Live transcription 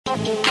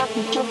This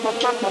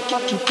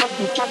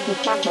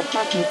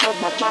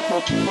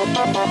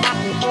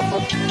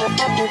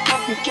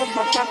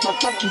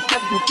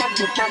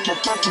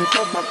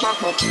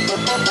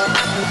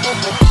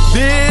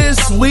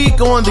week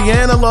on the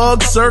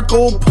Analog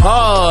Circle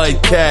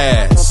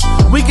podcast,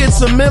 we get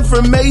some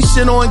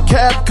information on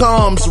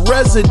Capcom's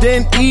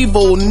Resident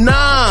Evil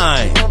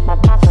 9.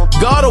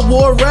 God of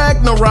War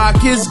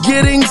Ragnarok is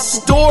getting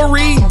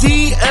story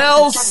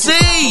DLC,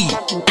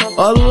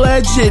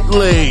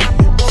 allegedly.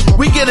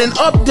 We get an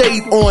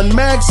update on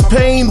Max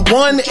Payne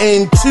 1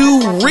 and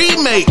 2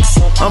 remakes.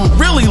 I'm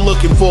really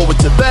looking forward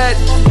to that.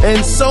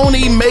 And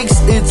Sony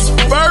makes its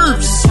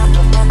first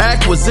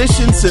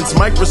acquisition since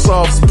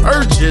Microsoft's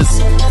purchase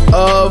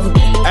of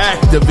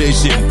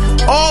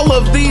Activision. All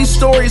of these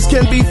stories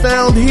can be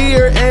found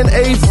here and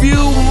a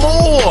few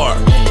more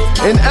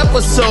in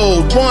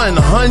episode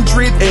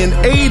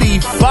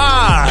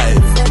 185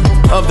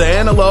 of the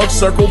Analog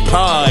Circle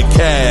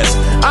podcast.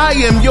 I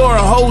am your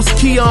host,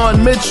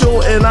 Kiaun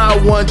Mitchell, and I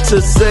want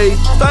to say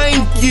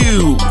thank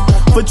you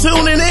for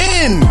tuning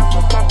in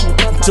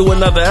to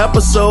another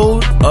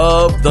episode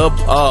of the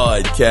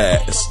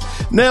podcast.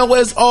 Now,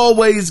 as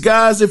always,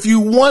 guys, if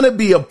you want to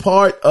be a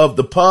part of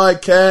the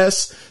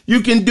podcast, you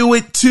can do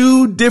it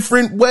two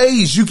different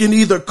ways. You can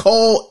either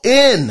call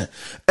in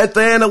at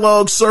the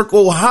Analog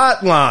Circle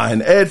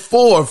hotline at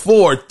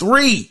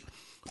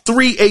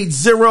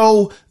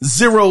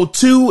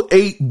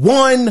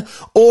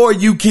 443-380-0281, or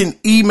you can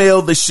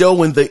email the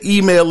show, and the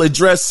email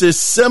address is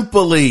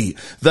simply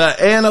the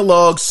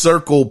Analog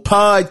Circle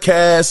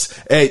podcast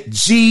at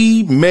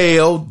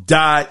gmail.com.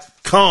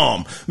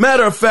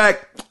 Matter of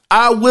fact,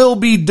 I will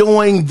be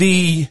doing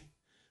the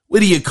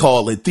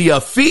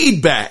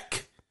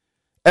feedback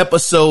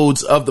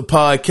episodes of the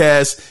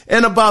podcast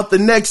in about the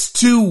next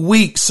 2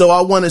 weeks. So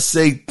I want to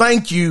say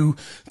thank you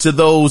to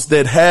those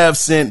that have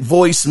sent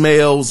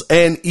voicemails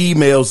and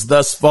emails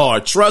thus far.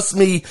 Trust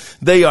me,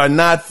 they are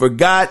not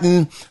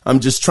forgotten. I'm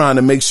just trying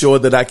to make sure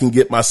that I can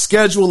get my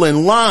schedule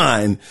in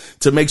line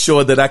to make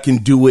sure that I can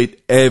do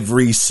it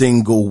every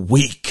single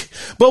week.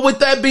 But with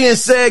that being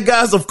said,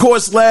 guys, of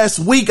course, last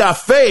week I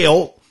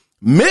failed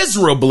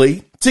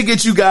miserably to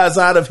get you guys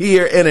out of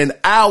here in an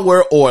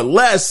hour or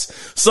less.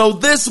 So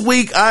this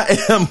week I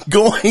am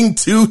going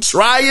to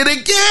try it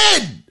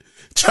again.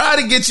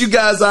 Try to get you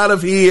guys out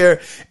of here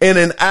in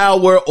an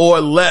hour or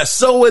less.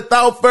 So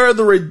without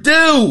further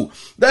ado,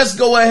 let's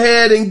go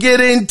ahead and get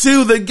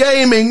into the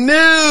gaming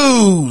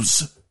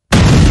news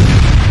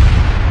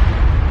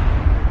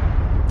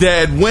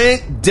that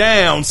went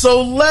down.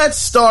 So let's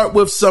start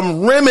with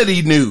some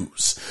Remedy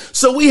news.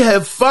 So we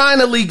have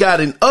finally got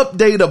an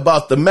update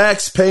about the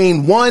Max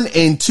Payne 1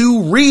 and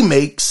 2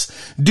 remakes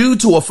due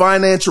to a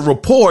financial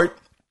report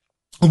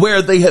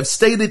where they have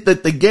stated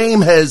that the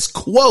game has,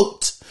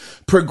 quote,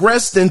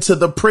 progressed into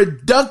the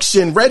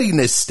production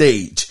readiness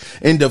stage,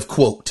 end of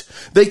quote.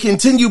 They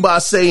continue by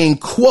saying,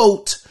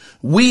 quote,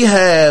 we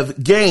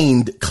have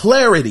gained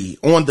clarity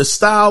on the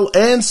style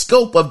and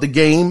scope of the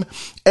game,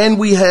 and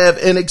we have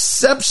an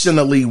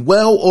exceptionally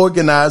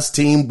well-organized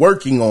team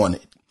working on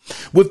it.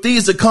 With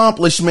these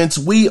accomplishments,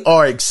 we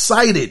are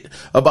excited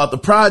about the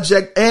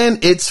project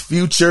and its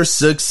future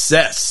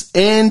success.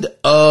 End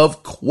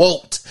of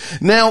quote.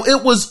 Now,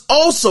 it was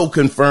also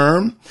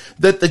confirmed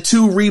that the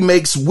two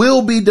remakes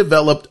will be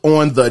developed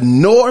on the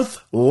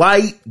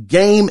Northlight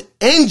game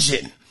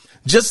engine.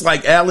 Just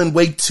like Alan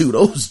Wake 2,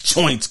 those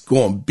joints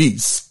gonna be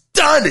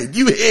stunning.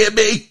 You hear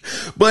me?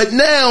 But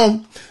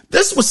now,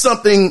 this was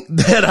something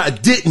that I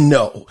didn't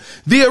know.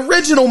 The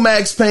original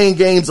Max Payne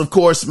games, of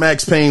course,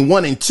 Max Payne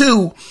 1 and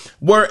 2,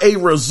 were a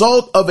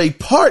result of a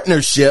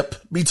partnership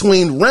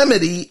between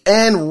Remedy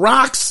and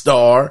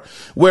Rockstar,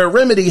 where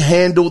Remedy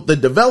handled the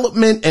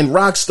development and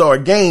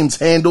Rockstar Games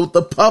handled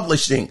the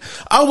publishing.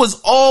 I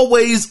was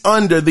always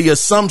under the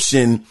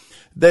assumption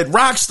that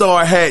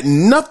Rockstar had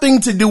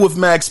nothing to do with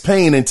Max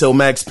Payne until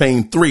Max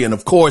Payne 3. And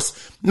of course,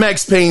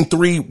 Max Payne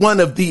 3, one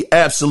of the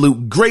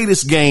absolute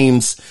greatest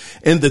games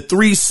in the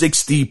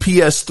 360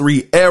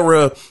 PS3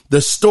 era.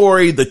 The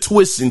story, the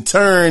twists and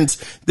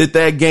turns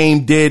that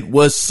game did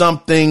was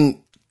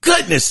something,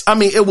 goodness. I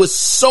mean, it was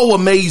so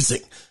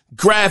amazing.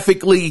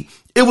 Graphically,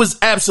 it was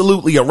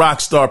absolutely a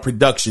Rockstar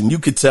production. You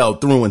could tell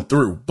through and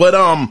through. But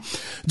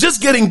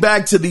just getting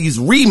back to these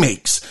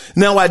remakes.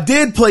 Now, I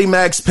did play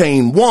Max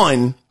Payne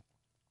 1,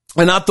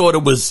 and I thought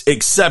it was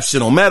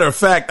exceptional. Matter of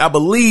fact, I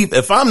believe,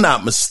 if I'm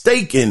not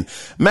mistaken,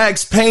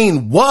 Max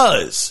Payne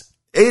was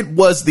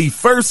the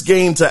first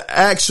game to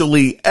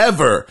actually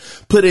ever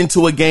put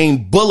into a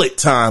game bullet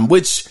time,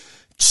 which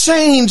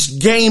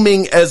changed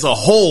gaming as a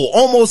whole,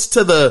 almost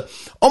to the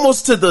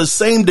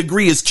same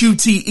degree as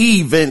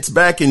QTE events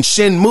back in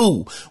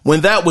Shenmue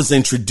when that was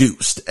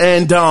introduced.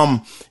 And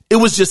it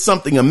was just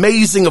something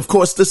amazing. Of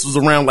course, this was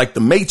around like the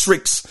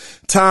Matrix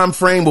time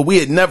frame where we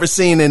had never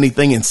seen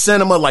anything in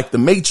cinema like the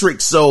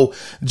Matrix. So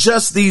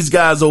just these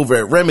guys over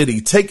at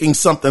Remedy taking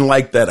something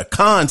like that, a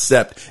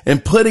concept,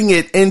 and putting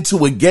it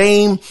into a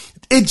game,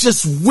 it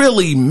just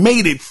really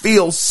made it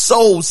feel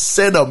so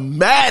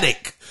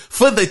cinematic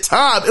for the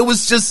time. It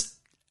was just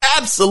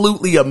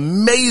absolutely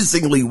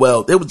amazingly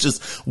well. It was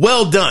just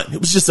well done. It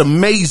was just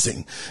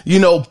amazing,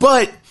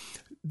 but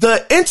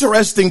the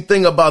interesting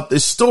thing about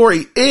this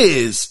story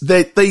is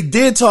that they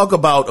did talk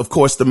about, of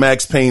course, the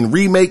Max Payne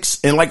remakes.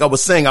 And like I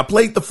was saying, I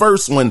played the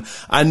first one.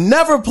 I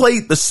never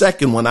played the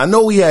second one. I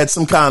know he had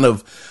some kind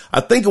of,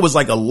 I think it was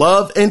like a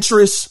love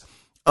interest,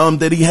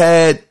 that he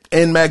had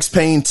in Max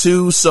Payne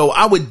 2. So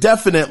I would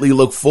definitely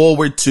look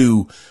forward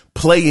to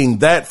playing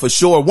that for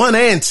sure. 1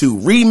 and 2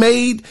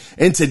 remade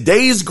in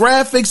today's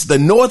graphics, the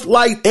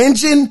Northlight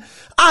engine.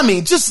 I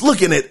mean, just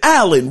looking at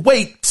Alan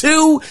Wake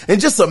 2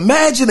 and just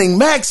imagining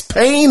Max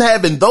Payne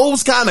having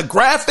those kind of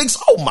graphics.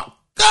 Oh my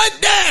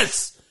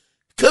goodness.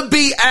 Could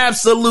be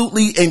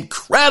absolutely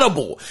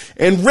incredible.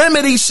 And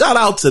Remedy, shout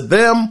out to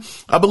them.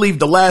 I believe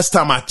the last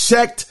time I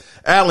checked,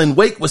 Alan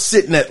Wake was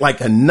sitting at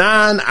like a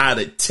 9 out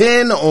of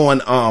 10 on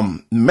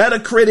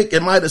Metacritic.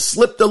 It might have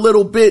slipped a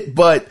little bit,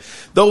 but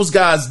those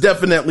guys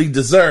definitely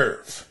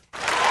deserve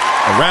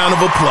a round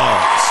of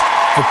applause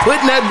for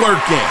putting that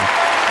work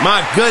in.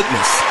 My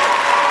goodness.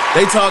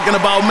 They talking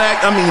about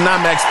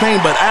not Max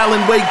Payne, but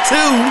Alan Wake 2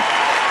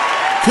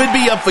 could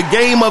be up for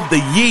Game of the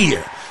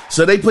Year.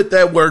 So they put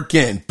that work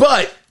in.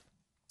 But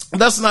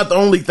that's not the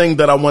only thing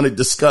that I want to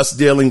discuss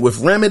dealing with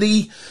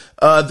Remedy.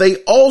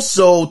 They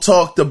also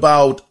talked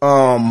about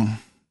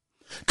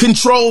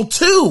Control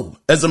 2,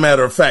 as a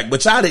matter of fact,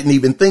 which I didn't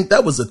even think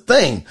that was a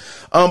thing.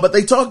 But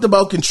they talked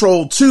about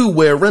Control 2,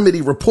 where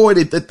Remedy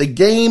reported that the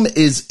game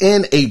is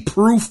in a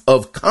proof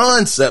of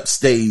concept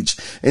stage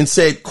and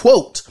said,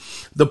 quote,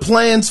 "The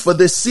plans for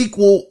this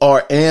sequel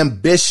are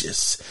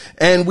ambitious,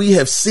 and we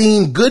have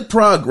seen good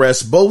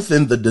progress both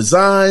in the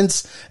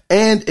designs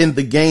and in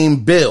the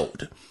game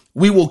build.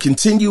 We will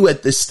continue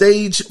at this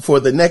stage for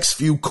the next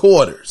few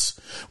quarters.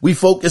 We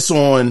focus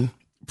on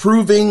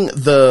proving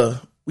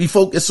the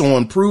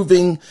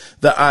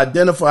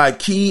identified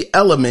key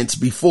elements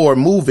before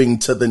moving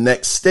to the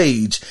next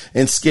stage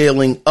and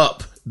scaling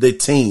up the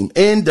team."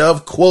 End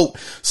of quote.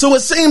 So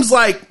it seems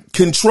like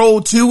Control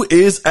 2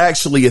 is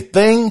actually a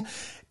thing.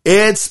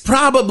 It's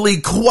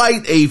probably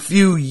quite a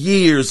few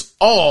years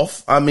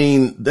off. I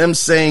mean, them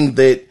saying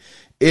that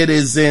it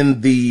is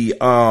in the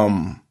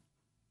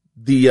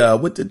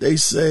what did they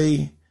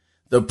say?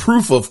 The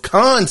proof of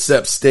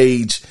concept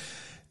stage.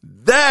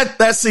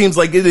 That seems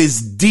like it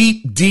is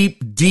deep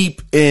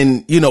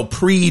in,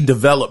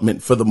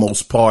 pre-development for the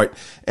most part.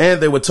 And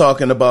they were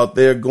talking about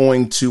they're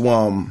going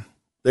to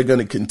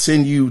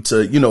continue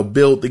to,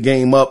 build the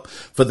game up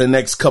for the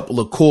next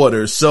couple of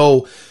quarters.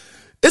 So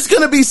it's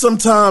going to be some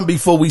time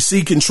before we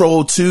see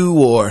Control 2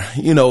 or,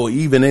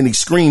 even any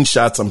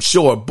screenshots, I'm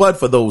sure. But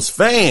for those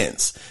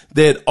fans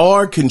that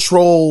are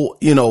Control,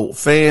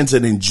 fans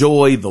and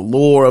enjoy the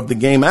lore of the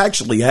game, I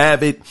actually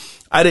have it.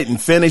 I didn't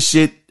finish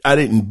it. I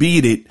didn't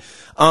beat it.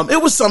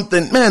 It was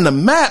something, man, the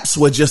maps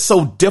were just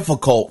so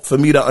difficult for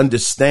me to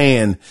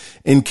understand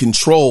in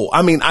Control.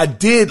 I mean, I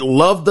did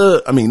love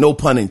no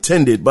pun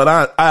intended,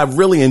 but I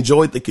really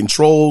enjoyed the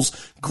controls.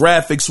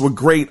 Graphics were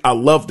great. I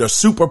loved their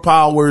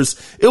superpowers.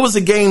 It was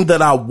a game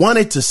that I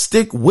wanted to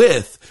stick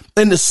with.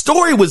 And the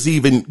story was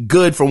even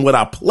good from what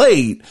I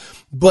played,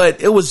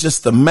 but it was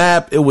just the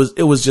map. It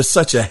was just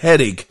such a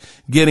headache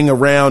getting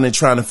around and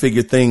trying to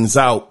figure things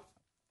out.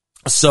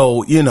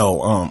 So,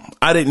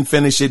 I didn't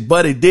finish it,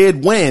 but it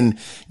did win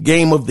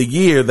Game of the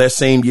Year that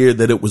same year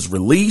that it was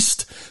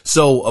released.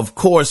 So, of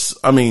course,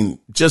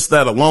 just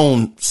that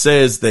alone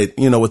says that,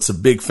 it's a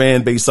big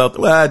fan base out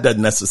there. Well, it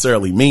doesn't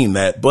necessarily mean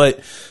that, but,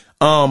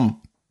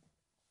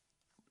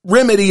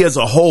 Remedy as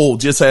a whole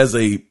just has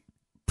a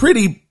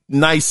pretty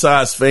nice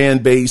sized fan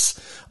base,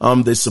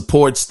 that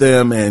supports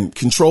them, and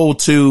Control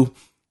 2,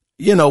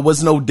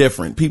 was no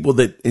different. People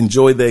that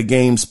enjoy their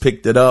games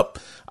picked it up.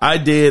 I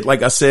did.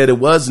 Like I said, it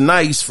was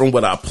nice from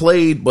what I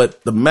played,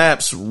 but the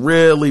maps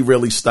really,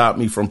 really stopped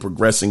me from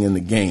progressing in the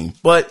game.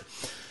 But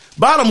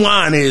bottom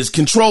line is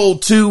Control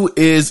 2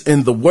 is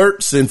in the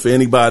works. And for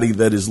anybody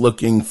that is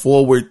looking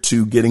forward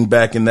to getting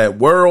back in that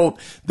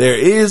world, there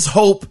is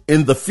hope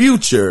in the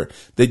future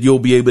that you'll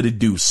be able to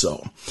do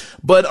so.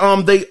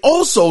 But they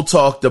also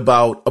talked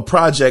about a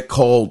project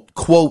called,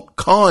 quote,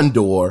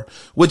 Condor,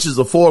 which is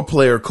a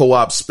 4-player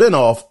co-op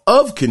spinoff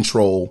of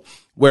Control,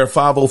 where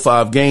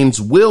 505 Games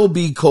will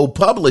be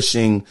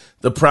co-publishing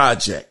the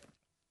project.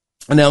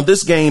 Now,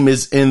 this game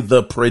is in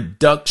the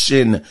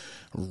production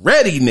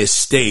readiness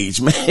stage,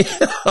 man. It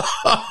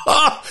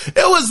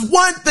was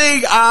one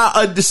thing I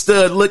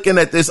understood looking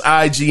at this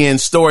IGN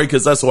story,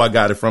 because that's where I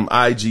got it from,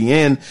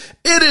 IGN.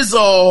 It is a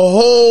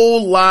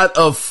whole lot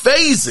of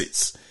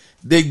phases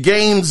that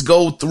games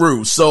go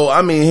through. So,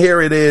 here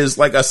it is.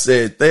 Like I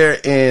said,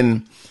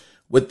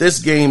 what this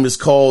game is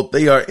called,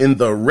 they are in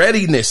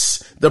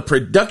the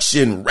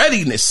production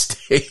readiness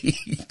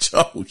stage.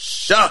 Oh,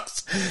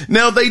 shucks.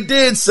 Now, they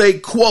did say,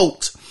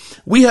 quote,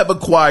 we have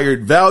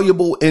acquired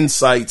valuable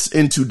insights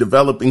into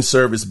developing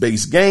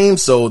service-based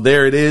games. So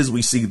there it is.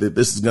 We see that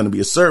this is going to be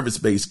a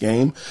service-based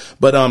game,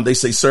 but they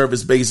say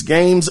service-based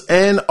games,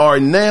 and are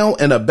now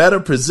in a better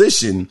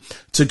position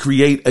to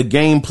create a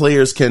game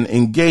players can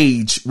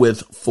engage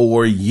with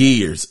for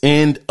years.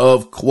 End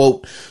of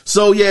quote.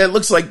 So yeah, it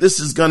looks like this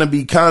is going to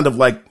be kind of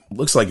like,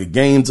 looks like a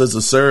games as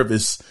a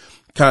service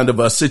kind of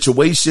a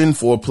situation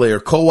for player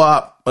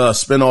co-op,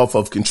 spinoff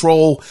of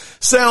Control.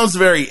 Sounds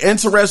very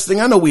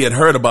interesting. I know we had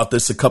heard about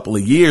this a couple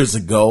of years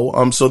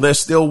ago. So they're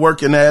still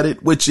working at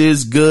it, which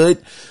is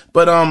good.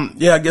 But,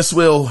 yeah, I guess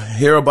we'll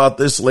hear about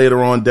this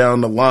later on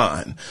down the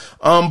line.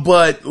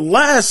 But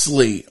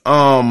lastly,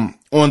 on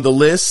the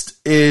list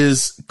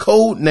is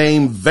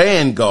Codename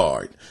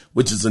Vanguard,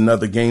 which is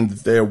another game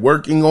that they're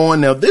working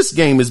on. Now, this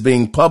game is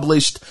being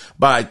published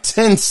by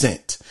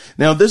Tencent.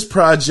 Now, this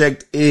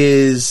project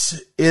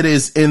is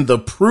in the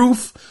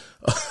proof,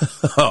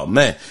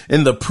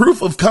 in the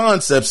proof of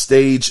concept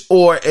stage,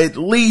 or at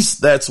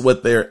least that's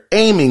what they're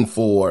aiming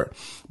for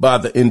by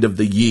the end of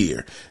the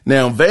year.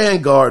 Now,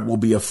 Vanguard will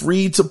be a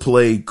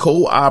free-to-play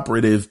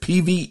cooperative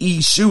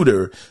PvE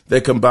shooter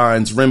that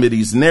combines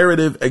Remedy's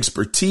narrative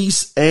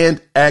expertise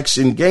and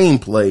action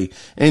gameplay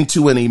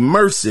into an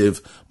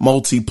immersive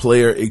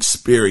multiplayer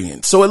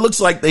experience. So it looks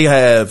like they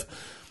have,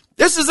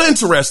 this is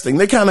interesting.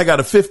 They kind of got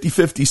a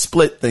 50-50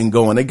 split thing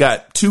going. They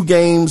got two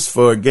games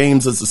for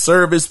games as a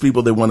service,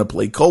 people that want to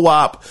play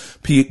co-op,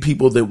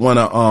 people that want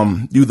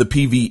to do the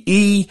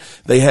PvE.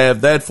 They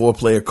have that for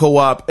player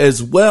co-op,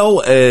 as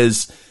well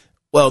as,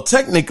 well,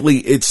 technically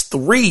it's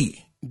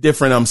three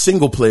different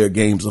single player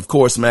games. Of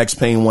course, Max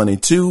Payne 1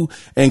 and 2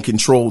 and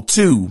Control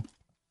 2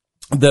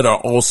 that are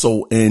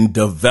also in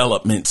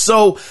development.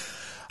 So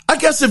I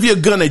guess if you're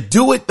going to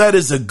do it, that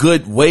is a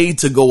good way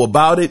to go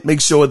about it.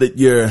 Make sure that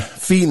you're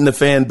feeding the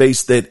fan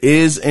base that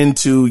is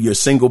into your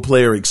single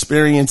player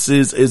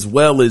experiences, as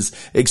well as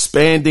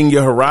expanding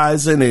your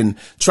horizon and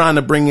trying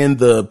to bring in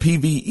the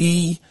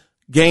PvE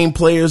game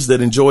players that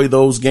enjoy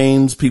those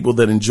games, people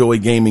that enjoy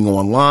gaming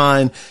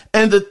online.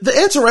 And the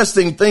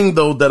interesting thing,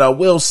 though, that I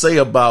will say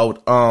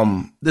about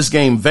this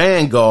game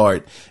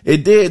Vanguard,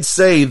 it did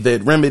say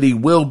that Remedy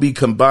will be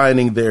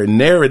combining their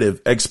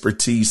narrative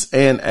expertise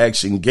and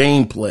action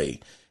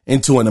gameplay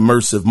into an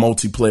immersive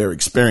multiplayer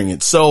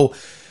experience. So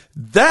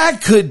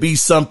that could be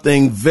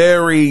something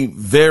very,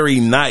 very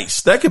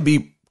nice. That could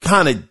be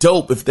kind of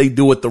dope if they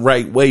do it the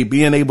right way,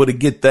 being able to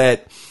get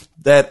that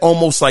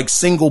almost like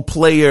single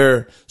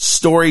player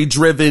story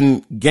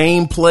driven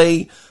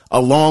gameplay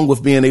along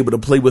with being able to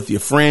play with your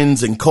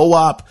friends and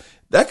co-op.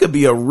 That could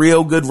be a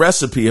real good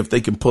recipe if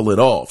they can pull it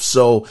off.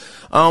 So,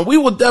 we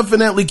will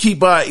definitely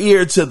keep our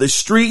ear to the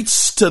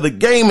streets, to the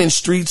gaming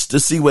streets, to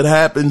see what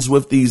happens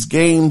with these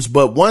games.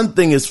 But one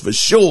thing is for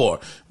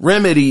sure,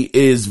 Remedy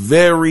is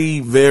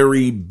very,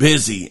 very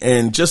busy.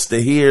 And just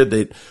to hear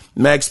that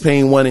Max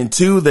Payne 1 and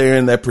 2, they're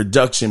in that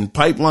production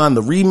pipeline,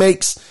 the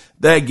remakes,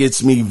 that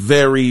gets me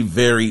very,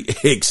 very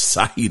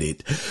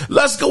excited.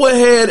 Let's go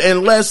ahead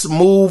and let's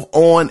move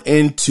on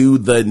into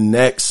the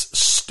next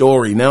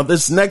story. Now,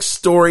 this next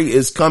story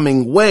is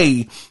coming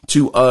way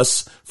to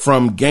us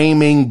from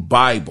Gaming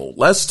Bible.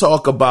 Let's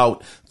talk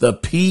about the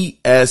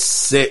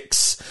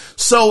PS6.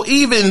 So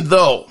even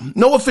though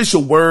no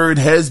official word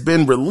has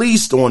been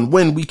released on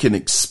when we can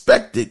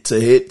expect it to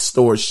hit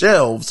store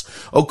shelves,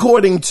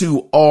 according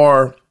to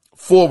r/gaming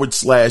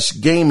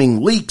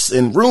leaks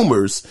and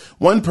rumors,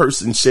 one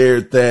person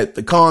shared that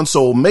the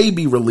console may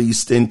be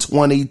released in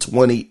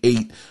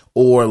 2028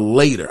 or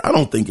later. I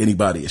don't think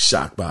anybody is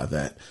shocked by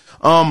that.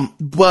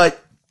 But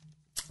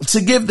to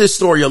give this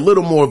story a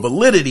little more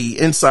validity,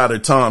 insider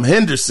Tom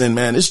Henderson,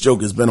 man, this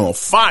joke has been on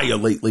fire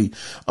lately,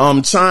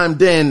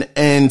 chimed in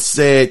and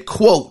said,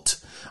 quote,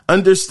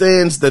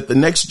 understands that the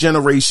next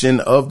generation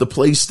of the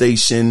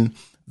PlayStation,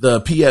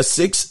 the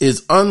PS6,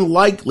 is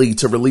unlikely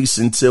to release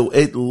until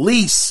at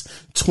least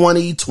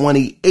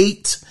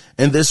 2028,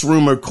 and this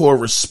rumor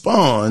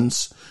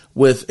corresponds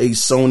with a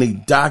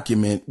Sony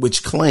document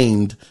which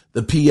claimed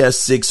the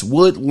PS6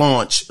 would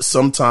launch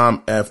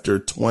sometime after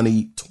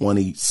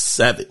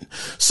 2027.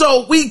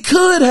 So we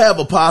could have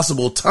a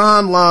possible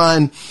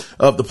timeline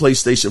of the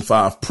PlayStation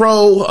 5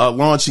 Pro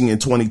launching in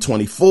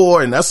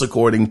 2024, and that's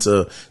according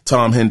to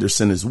Tom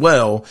Henderson as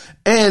well,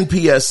 and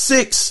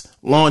PS6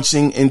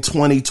 launching in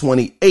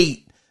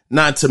 2028,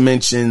 not to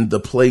mention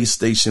the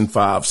PlayStation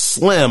 5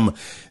 Slim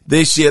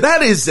this year.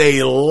 That is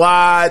a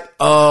lot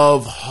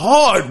of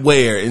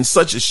hardware in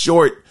such a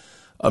short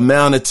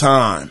amount of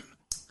time.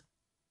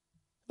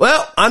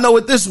 Well, I know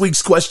what this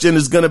week's question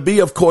is going to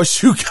be. Of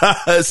course, you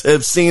guys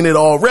have seen it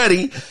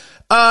already.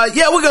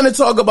 Yeah, we're going to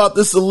talk about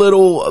this a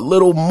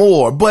little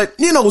more. But,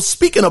 you know,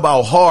 speaking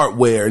about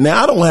hardware,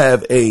 now I don't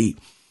have a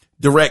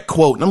direct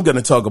quote, and I'm going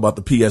to talk about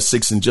the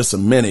PS6 in just a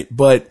minute,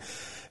 but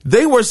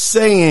they were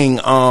saying,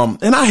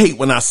 and I hate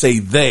when I say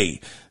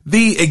they,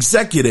 the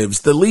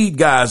executives, the lead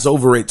guys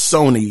over at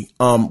Sony,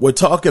 were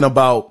talking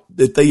about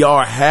that they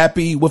are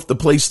happy with the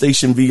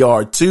PlayStation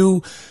VR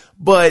 2,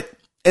 but,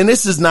 and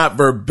this is not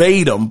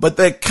verbatim, but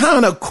they're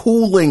kind of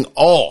cooling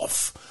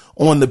off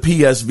on the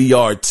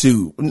PSVR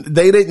 2.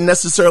 They didn't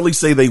necessarily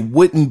say they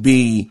wouldn't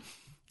be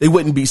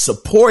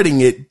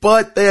supporting it,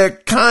 but they're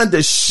kind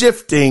of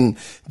shifting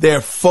their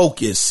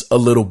focus a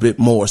little bit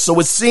more. So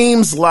it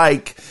seems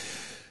like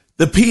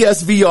the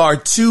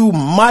PSVR 2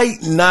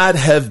 might not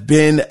have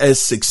been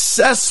as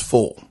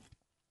successful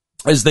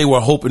as they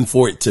were hoping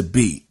for it to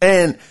be.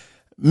 And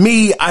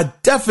I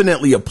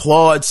definitely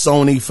applaud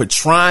Sony for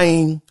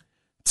trying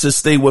to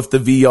stay with the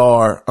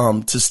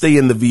VR, to stay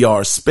in the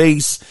VR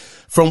space.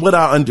 From what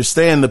I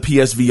understand, the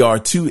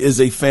PSVR 2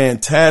 is a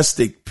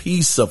fantastic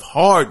piece of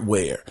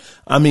hardware.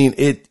 I mean,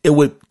 it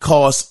would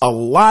cost a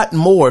lot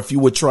more if you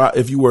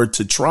were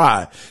to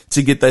try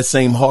to get that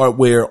same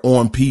hardware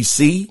on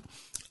PC.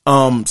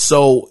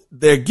 So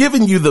they're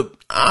giving you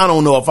I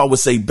don't know if I would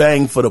say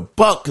bang for the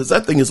buck, because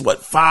that thing is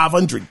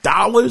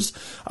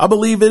 $500, I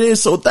believe it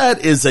is. So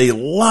that is a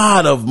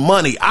lot of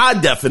money. I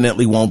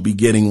definitely won't be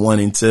getting one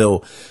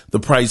until the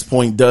price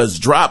point does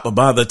drop. But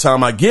by the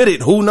time I get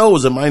it, who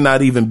knows? It might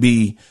not even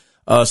be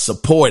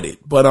supported.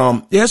 But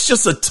yeah, it's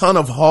just a ton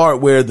of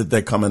hardware that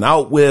they're coming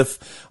out with.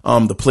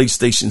 The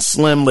PlayStation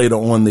Slim later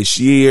on this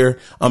year.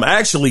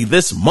 Actually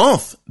this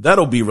month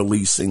that'll be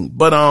releasing.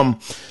 But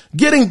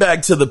getting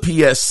back to the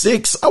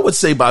PS6, I would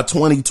say by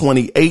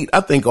 2028, I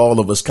think all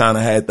of us kind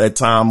of had that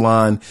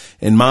timeline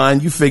in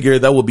mind. You figure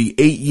that will be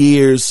 8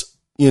 years,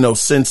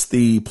 since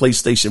the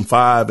PlayStation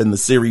 5 and the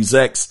Series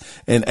X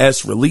and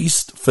S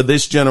released for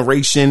this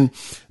generation.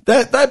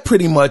 That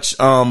pretty much,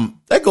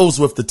 that goes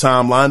with the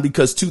timeline,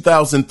 because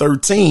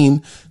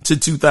 2013 to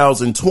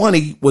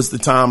 2020 was the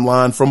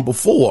timeline from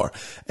before.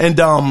 And,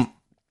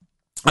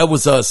 that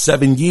was,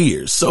 7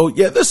 years. So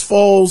yeah, this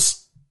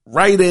falls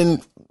right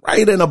in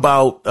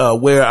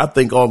about, where I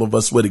think all of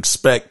us would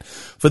expect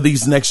for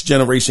these next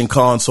generation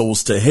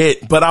consoles to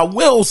hit. But I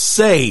will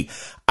say,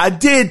 I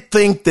did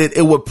think that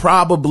it would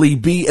probably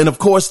be, and of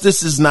course,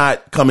 this is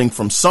not coming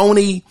from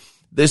Sony.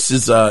 This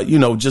is,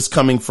 just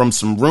coming from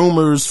some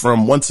rumors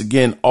from, once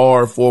again,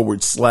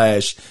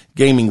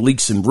 r/gaming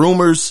leaks and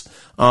rumors,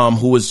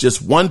 who is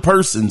just one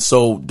person.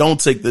 So don't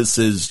take this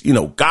as,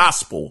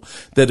 gospel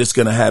that it's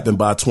going to happen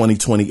by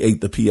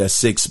 2028, the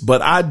PS6.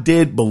 But I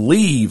did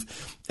believe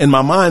in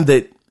my mind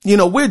that,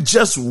 we're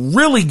just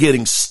really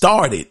getting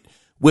started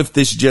with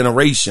this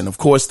generation. Of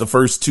course, the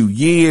first 2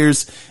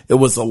 years, it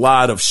was a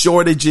lot of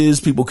shortages.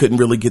 People couldn't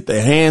really get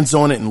their hands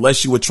on it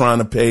unless you were trying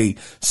to pay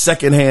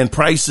secondhand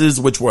prices,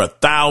 which were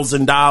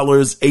 $1,000,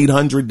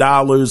 $800,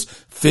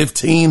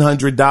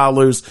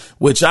 $1,500,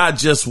 which I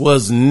just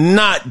was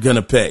not going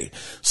to pay.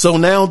 So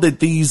now that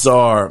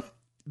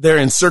they're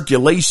in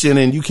circulation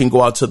and you can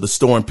go out to the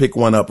store and pick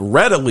one up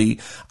readily,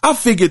 I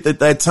figured that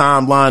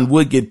timeline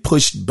would get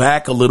pushed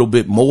back a little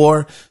bit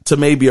more to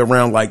maybe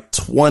around like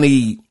when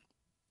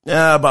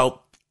I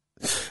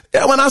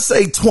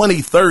say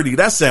 2030,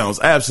 that sounds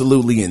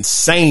absolutely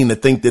insane to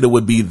think that it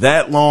would be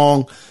that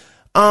long.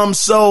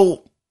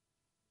 So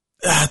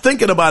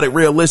thinking about it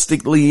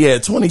realistically, yeah,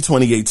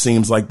 2028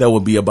 seems like that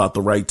would be about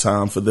the right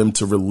time for them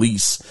to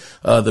release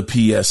the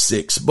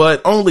PS6,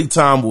 but only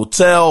time will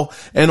tell.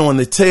 And on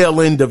the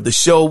tail end of the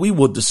show, we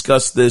will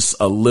discuss this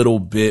a little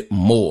bit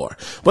more.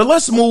 But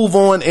let's move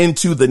on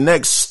into the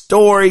next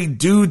story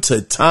due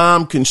to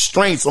time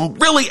constraints. I'm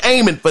really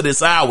aiming for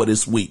this hour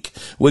this week.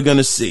 We're going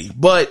to see.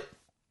 But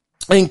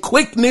in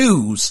quick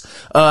news,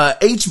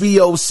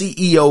 HBO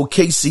CEO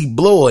Casey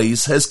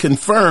Bloys has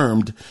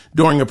confirmed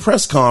during a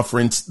press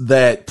conference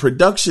that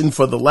production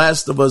for The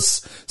Last of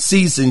Us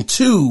Season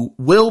 2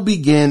 will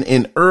begin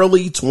in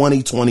early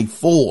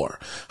 2024.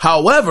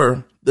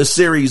 However, the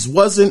series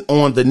wasn't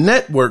on the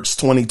network's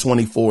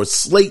 2024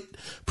 slate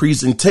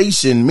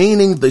presentation,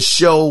 meaning the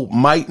show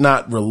might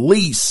not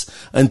release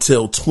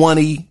until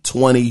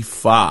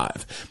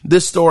 2025.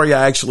 This story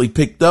I actually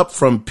picked up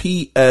from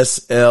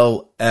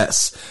PSLS.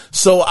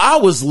 So I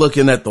was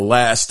looking at The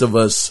Last of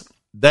Us,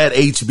 that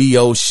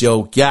HBO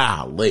show.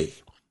 Golly,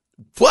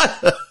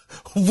 what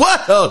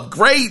a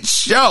great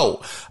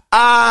show.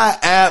 I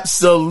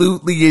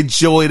absolutely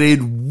enjoyed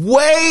it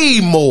way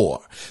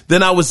more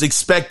than I was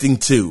expecting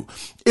to.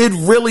 It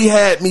really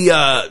had me,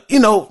 I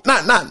ain't going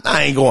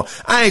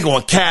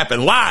to cap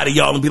and lie to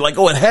y'all and be like,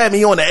 oh, it had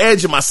me on the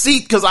edge of my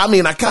seat. Cause I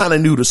kind of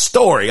knew the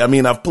story.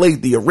 I've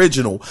played the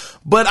original,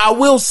 but I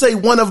will say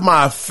one of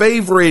my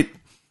favorite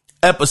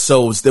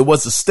episodes, there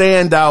was a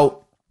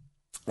standout,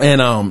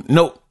 and,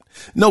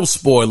 no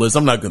spoilers.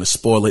 I'm not going to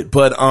spoil it,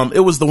 but,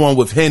 it was the one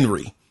with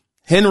Henry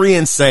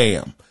and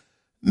Sam.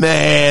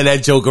 Man,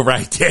 that Joker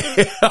right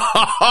there.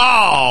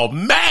 Oh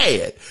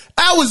man,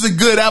 that was a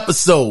good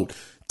episode.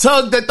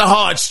 Tugged at the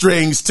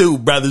heartstrings too,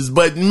 brothers.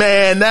 But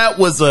man, that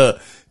was a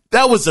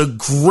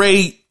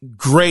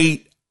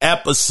great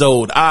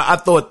episode. I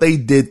thought they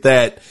did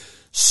that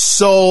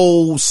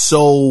so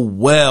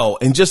well.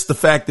 And just the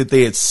fact that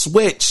they had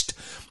switched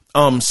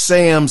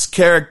Sam's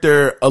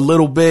character a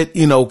little bit,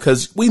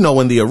 cause we know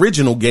in the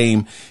original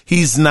game,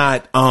 he's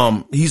not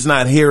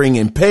hearing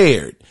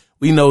impaired.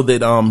 We know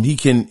that he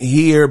can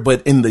hear,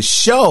 but in the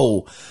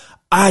show,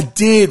 I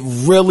did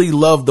really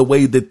love the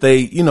way that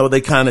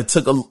they kind of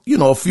took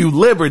a few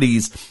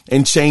liberties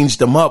and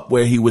changed him up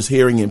where he was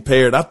hearing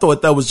impaired. I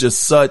thought that was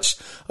just such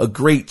a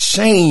great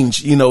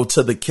change,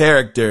 to the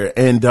character.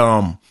 And,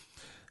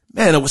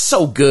 man, it was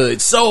so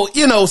good. So,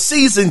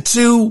 season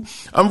 2,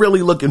 I'm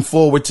really looking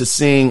forward to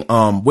seeing,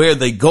 where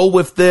they go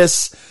with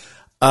this.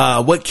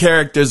 What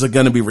characters are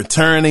going to be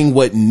returning,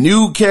 what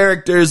new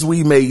characters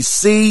we may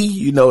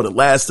see, The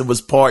Last of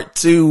Us Part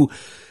 2.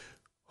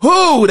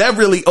 Whoo, that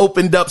really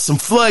opened up some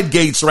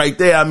floodgates right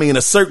there. I mean,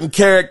 a certain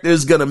character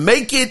is going to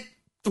make it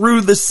through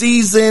the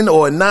season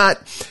or not.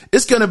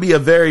 It's going to be I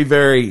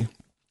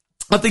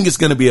think it's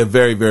going to be a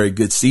very, very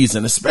good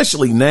season,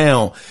 especially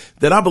now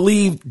that I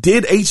believe,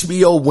 did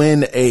HBO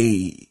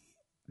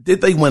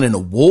did they win an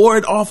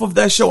award off of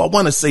that show? I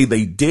want to say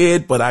they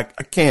did, but I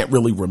can't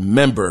really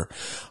remember.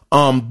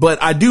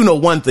 But I do know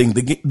one thing,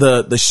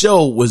 the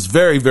show was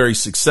very, very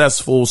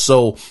successful.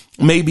 So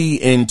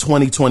maybe in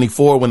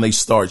 2024, when they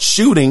start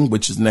shooting,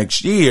 which is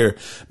next year,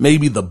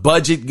 maybe the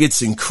budget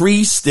gets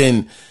increased,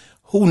 and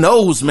who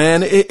knows,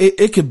 man,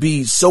 it could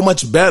be so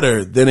much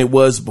better than it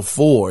was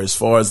before as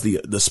far as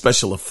the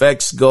special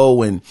effects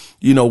go and,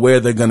 where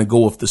they're going to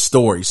go with the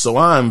story. So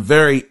I'm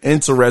very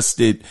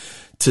interested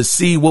to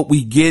see what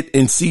we get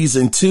in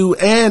season 2.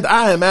 And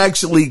I am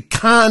actually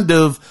kind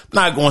of,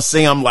 not going to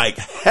say I'm like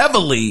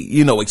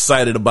heavily,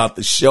 excited about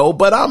the show,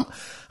 but I'm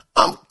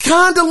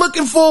kind of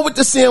looking forward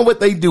to seeing what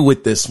they do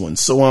with this one.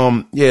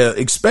 So,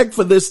 expect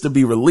for this to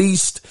be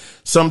released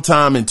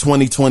sometime in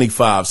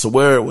 2025. So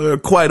we're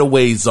quite a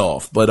ways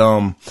off, but,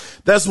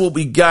 that's what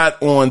we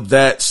got on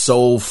that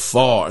so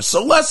far.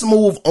 So let's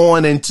move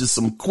on into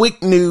some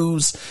quick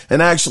news,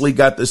 and I actually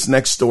got this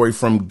next story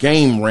from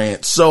Game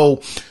Rant.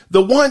 So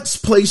the once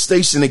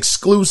PlayStation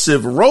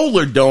exclusive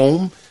Roller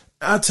Dome,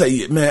 I'll tell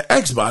you, man,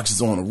 Xbox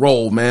is on a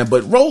roll, man,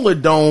 but Roller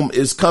Dome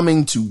is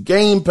coming to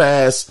Game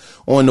Pass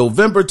on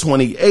November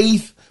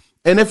 28th.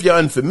 And if you're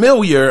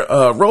unfamiliar,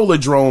 Roller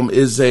Dome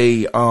is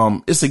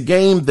it's a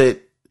game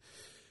that,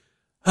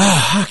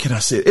 how can I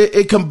say it?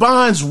 It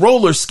combines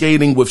roller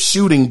skating with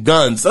shooting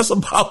guns. That's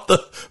about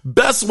the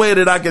best way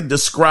that I could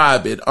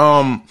describe it.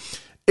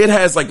 It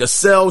has like a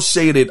cell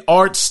shaded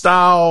art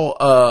style.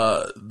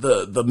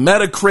 The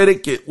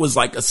Metacritic, it was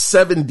like a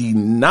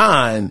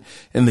 79,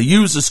 and the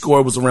user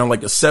score was around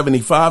like a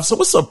 75. So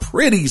it's a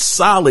pretty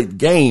solid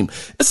game.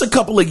 It's a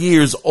couple of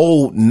years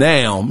old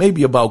now,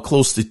 maybe about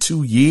close to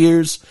 2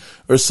 years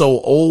or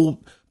so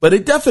old, but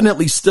it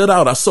definitely stood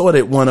out. I saw it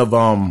at one of,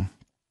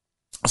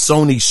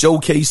 Sony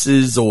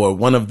showcases, or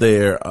one of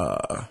their,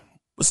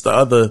 what's the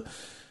other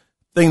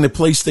thing that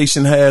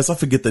PlayStation has? I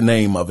forget the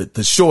name of it,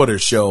 the shorter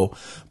show,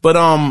 but,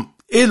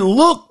 it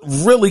looked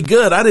really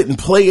good. I didn't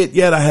play it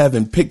yet. I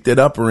haven't picked it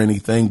up or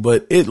anything,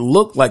 but it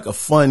looked like a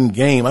fun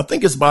game. I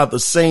think it's by the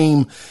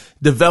same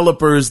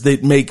developers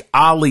that make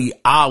Ollie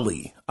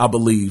Ollie, I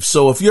believe.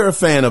 So if you're a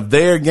fan of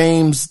their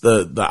games,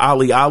 the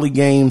Ollie Ollie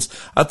games,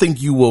 I think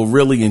you will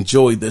really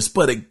enjoy this.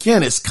 But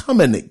again, it's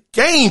coming to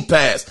Game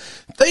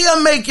Pass. They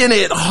are making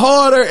it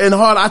harder and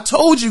harder. I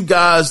told you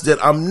guys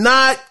that I'm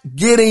not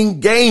getting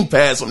Game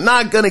Pass. I'm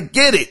not going to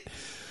get it.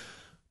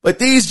 But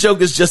these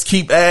jokers just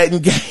keep adding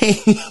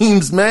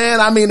games, man.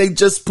 I mean, they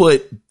just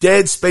put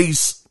Dead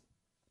Space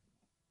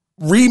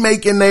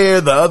remake in there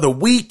the other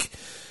week.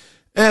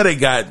 And they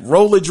got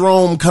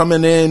Rollerdrome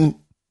coming in.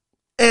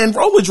 And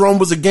Rollerdrome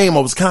was a game I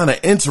was kind of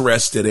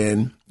interested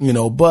in,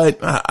 but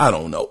I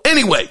don't know.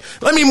 Anyway,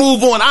 let me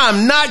move on.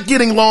 I'm not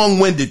getting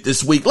long-winded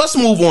this week. Let's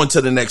move on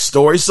to the next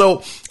story.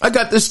 So I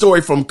got this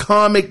story from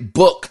Comic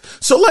Book.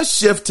 So let's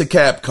shift to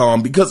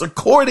Capcom, because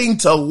according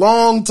to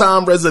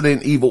longtime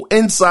Resident Evil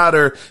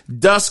insider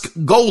Dusk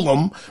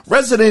Golem,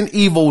 Resident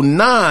Evil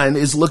 9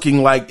 is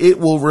looking like it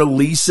will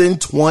release in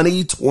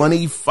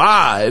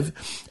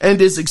 2025 and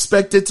is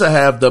expected to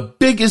have the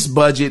biggest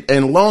budget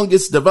and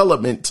longest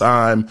development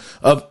time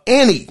of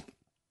any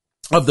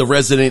of the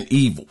Resident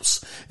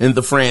Evils in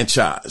the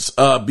franchise,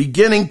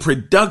 beginning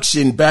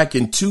production back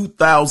in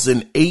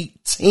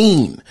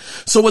 2018.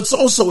 So it's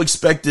also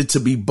expected to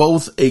be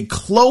both a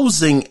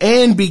closing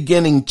and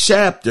beginning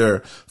chapter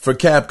for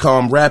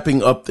Capcom,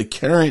 wrapping up the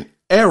current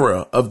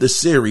era of the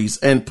series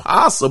and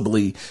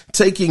possibly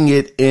taking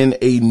it in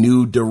a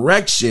new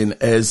direction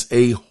as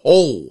a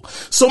whole.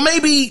 So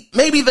maybe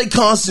they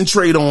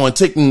concentrate on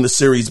taking the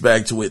series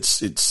back to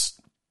its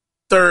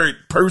third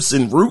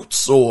person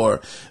roots,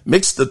 or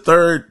mix the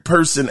third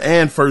person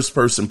and first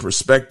person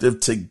perspective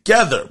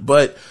together.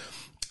 But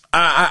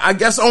I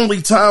guess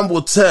only time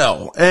will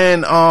tell.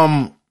 And,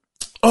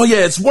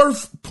 it's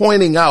worth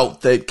pointing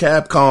out that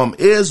Capcom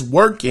is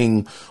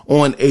working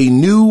on a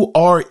new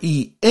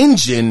RE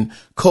engine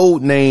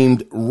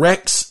codenamed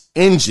Rex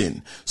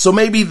Engine. So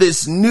maybe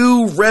this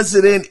new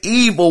Resident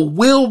Evil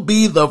will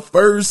be the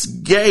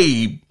first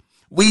game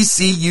we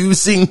see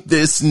using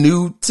this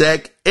new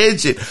tech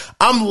engine.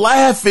 I'm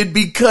laughing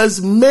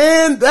because,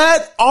 man,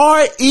 that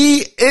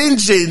RE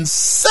engine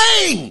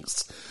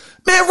sings.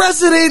 Man,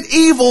 Resident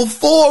Evil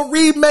 4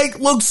 Remake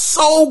looks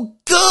so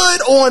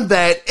good on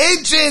that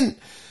engine.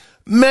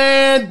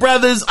 Man,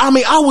 brothers, I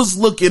mean, I was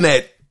looking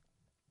at,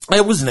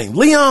 what was his name?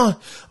 Leon.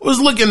 I was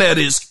looking at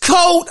his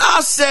coat.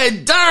 I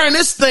said, darn,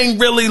 this thing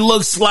really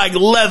looks like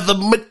leather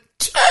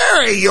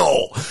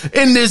material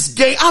in this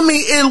game. I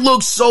mean, it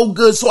looks so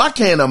good. So I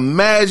can't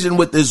imagine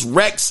what this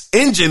Rex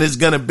engine is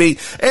going to be.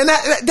 And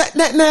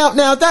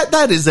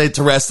that is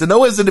interesting,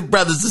 though, isn't it,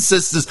 brothers and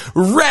sisters?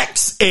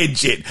 Rex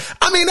engine.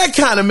 I mean, that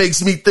kind of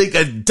makes me think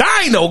of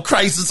Dino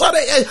Crisis. Are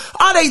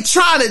they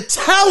trying to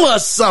tell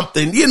us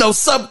something,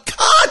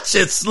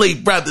 subconsciously,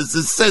 brothers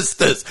and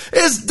sisters?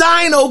 Is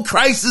Dino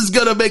Crisis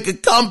going to make a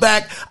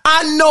comeback?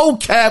 I know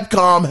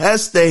Capcom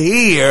has to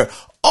hear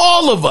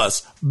all of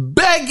us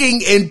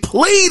begging and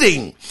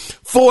pleading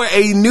for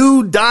a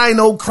new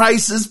Dino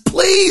Crisis.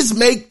 Please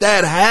make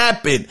that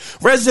happen.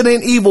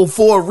 Resident Evil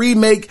 4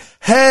 Remake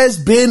has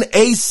been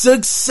a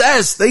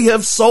success. They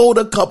have sold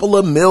a couple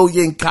of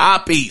million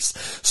copies.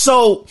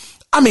 So,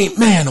 I mean,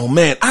 man, oh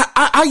man,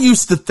 I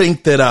used to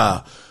think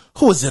that,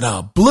 who was it?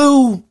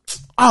 Blue?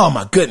 Oh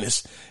my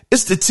goodness.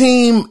 It's the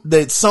team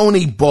that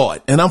Sony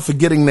bought, and I'm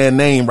forgetting their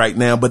name right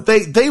now, but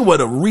they were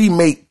the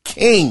remake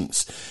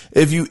kings.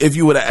 If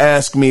you were to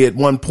ask me at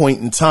one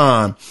point in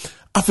time,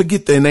 I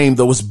forget their name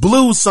though. It's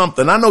Blue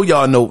something. I know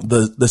y'all know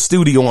the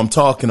studio I'm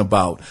talking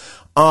about.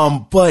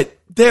 But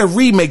their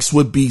remakes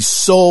would be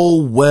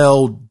so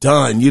well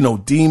done.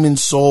 Demon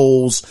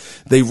Souls.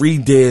 They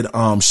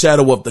redid,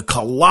 Shadow of the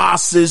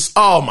Colossus.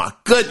 Oh my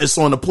goodness.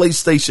 On the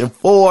PlayStation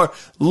 4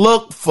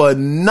 look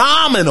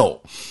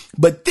phenomenal.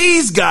 But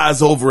these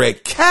guys over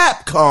at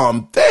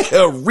Capcom,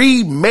 their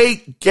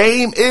remake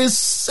game is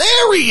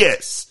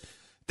serious.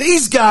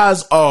 These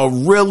guys are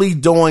really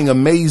doing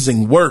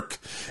amazing work.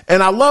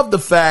 And I love the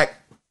fact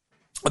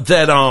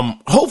that,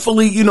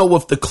 hopefully,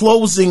 with the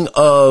closing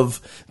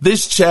of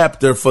this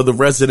chapter for the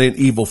Resident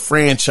Evil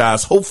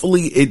franchise,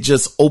 hopefully it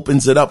just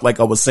opens it up, like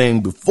I was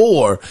saying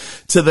before,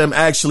 to them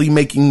actually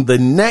making the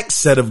next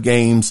set of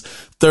games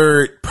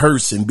third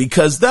person,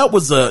 because that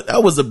was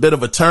a bit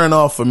of a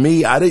turnoff for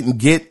me.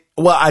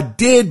 I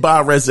did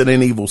buy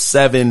Resident Evil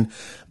 7,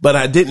 but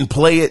I didn't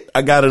play it.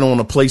 I got it on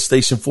a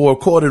PlayStation 4,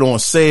 caught it on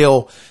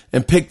sale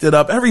and picked it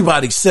up.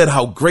 Everybody said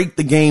how great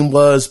the game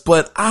was,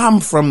 but I'm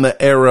from the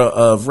era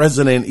of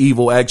Resident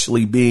Evil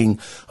actually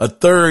being a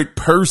third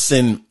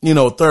person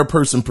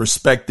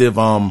perspective,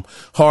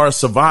 horror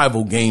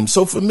survival game.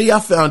 So for me,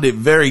 I found it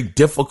very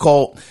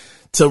difficult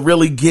to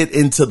really get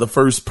into the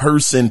first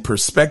person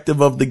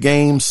perspective of the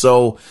game.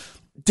 So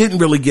didn't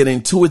really get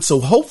into it.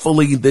 So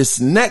hopefully this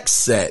next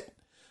set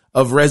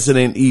of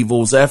Resident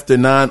Evils after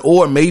 9,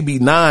 or maybe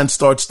 9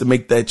 starts to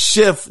make that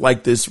shift,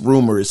 like this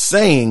rumor is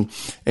saying,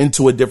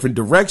 into a different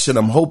direction.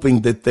 I'm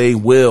hoping that they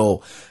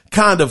will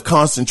kind of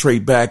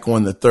concentrate back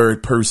on the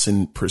third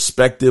person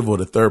perspective or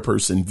the third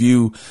person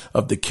view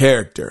of the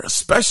character,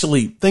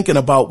 especially thinking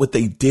about what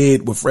they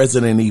did with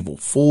Resident Evil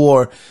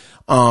 4,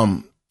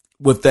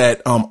 with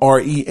that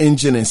RE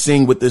engine, and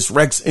seeing what this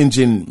Rex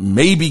engine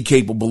may be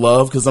capable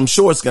of, because I'm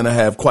sure it's going to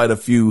have quite a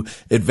few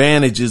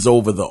advantages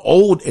over the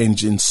old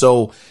engine.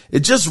 So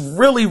it just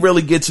really,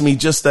 really gets me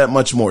just that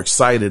much more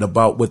excited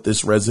about what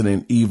this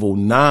Resident Evil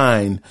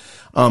 9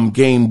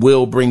 game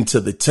will bring to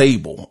the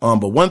table.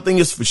 But one thing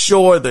is for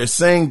sure, they're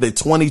saying that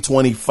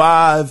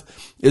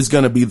 2025 is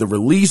going to be the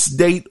release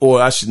date, or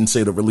I shouldn't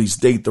say the release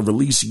date, the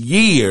release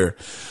year.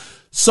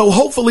 So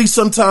hopefully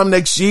sometime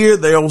next year,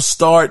 they'll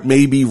start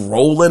maybe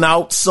rolling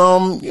out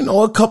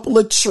a couple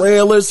of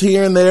trailers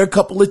here and there, a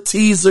couple of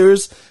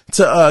teasers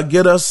to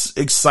get us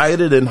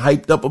excited and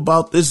hyped up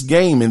about this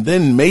game. And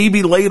then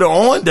maybe later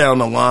on down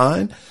the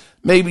line,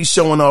 maybe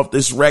showing off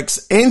this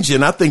Rex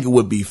engine. I think it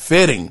would be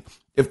fitting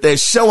if they're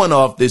showing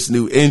off this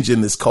new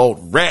engine that's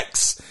called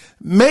Rex.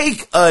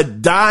 Make a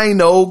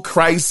Dino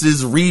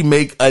Crisis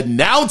remake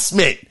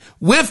announcement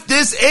with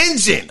this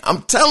engine.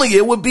 I'm telling you,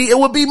 it would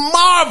be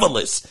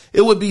marvelous.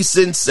 It would be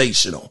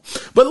sensational.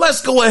 But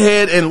let's go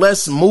ahead and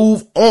let's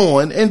move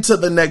on into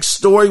the next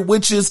story,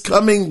 which is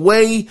coming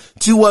way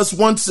to us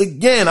once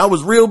again. I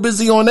was real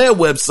busy on their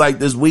website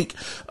this week,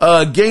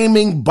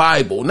 Gaming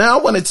Bible. Now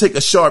I want to take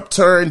a sharp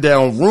turn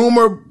down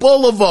Rumor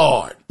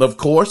Boulevard, of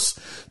course,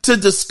 to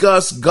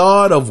discuss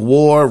God of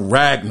War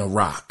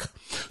Ragnarok.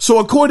 So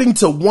according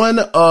to one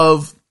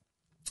of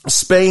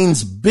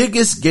Spain's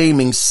biggest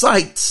gaming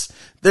sites,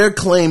 they're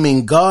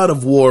claiming God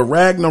of War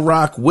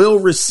Ragnarok will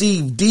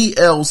receive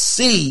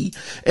DLC,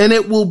 and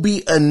it will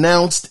be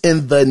announced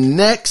in the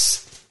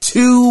next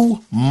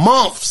 2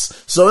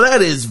 months. So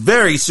that is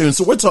very soon.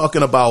 So we're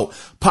talking about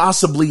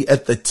possibly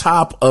at the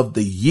top of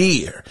the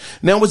year.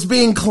 Now, it's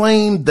being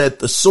claimed that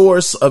the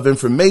source of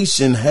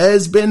information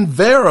has been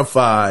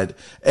verified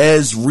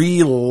as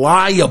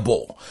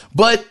reliable.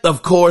 But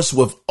of course,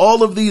 with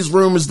all of these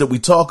rumors that we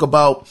talk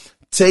about,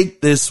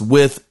 take this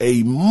with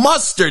a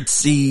mustard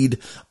seed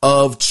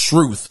of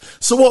truth.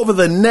 So over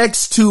the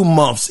next 2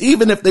 months,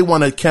 even if they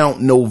want to count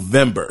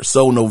November,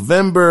 so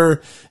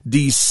November,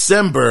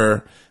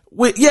 December,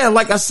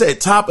 like I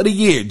said, top of the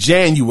year,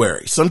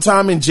 January,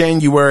 sometime in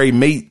January,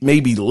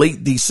 maybe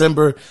late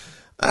December.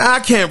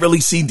 I can't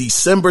really see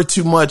December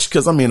too much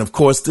because, of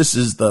course, this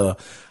is the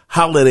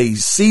holiday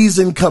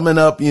season coming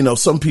up. You know,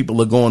 some people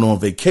are going on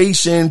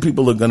vacation.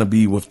 People are going to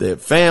be with their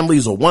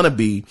families or want to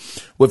be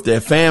with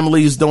their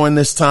families during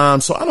this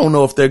time. So I don't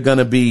know if they're going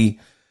to be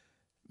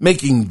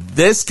making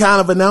this kind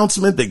of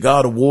announcement that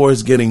God of War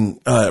is getting,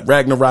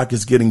 Ragnarok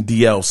is getting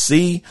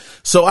DLC.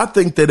 So I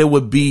think that it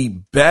would be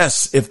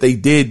best if they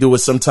did do it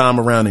sometime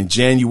around in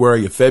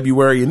January or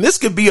February. And this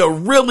could be a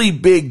really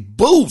big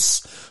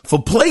boost for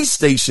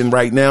PlayStation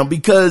right now,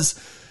 because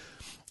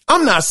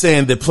I'm not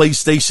saying that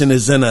PlayStation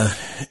is in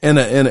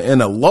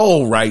a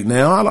lull right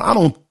now.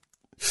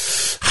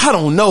 I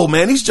don't know,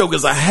 man. These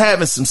jokers are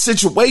having some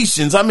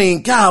situations. I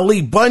mean,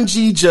 golly,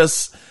 Bungie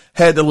just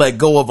had to let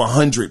go of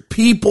 100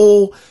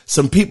 people.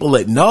 Some people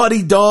at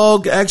Naughty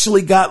Dog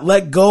actually got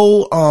let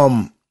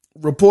go.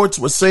 Reports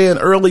were saying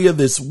earlier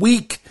this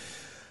week,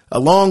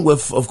 along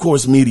with, of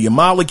course, Media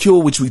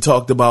Molecule, which we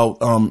talked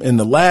about in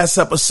the last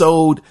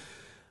episode.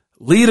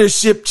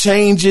 Leadership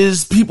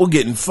changes, people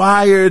getting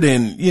fired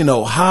in, you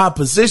know, high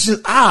positions.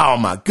 Oh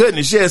my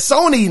goodness. Yeah.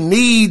 Sony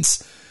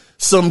needs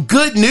some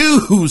good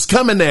news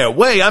coming their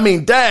way. I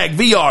mean,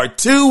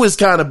 VR2 is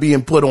kind of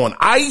being put on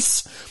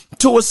ice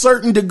to a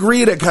certain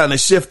degree. That kind of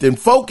shift in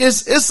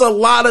focus. It's a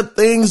lot of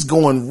things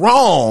going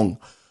wrong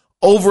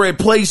over at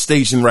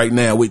PlayStation right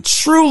now. It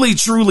truly,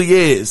 truly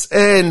is.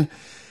 And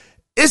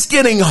it's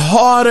getting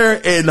harder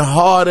and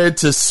harder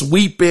to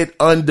sweep it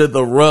under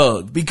the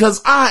rug,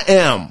 because I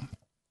am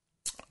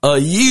a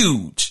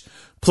huge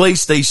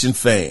PlayStation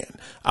fan.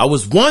 I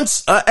was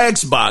once an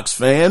Xbox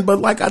fan, but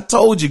like I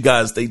told you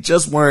guys, they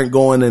just weren't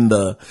going in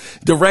the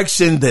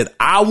direction that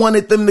I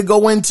wanted them to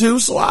go into.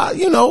 So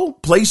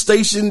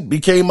PlayStation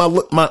became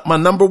my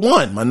number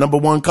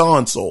one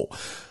console.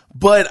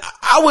 But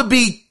I would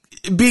be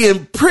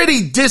being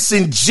pretty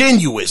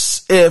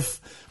disingenuous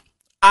if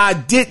I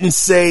didn't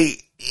say,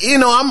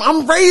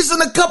 I'm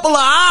raising a couple of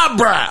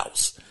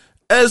eyebrows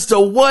as to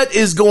what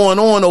is going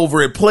on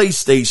over at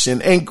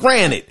PlayStation. And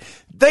granted,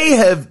 they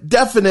have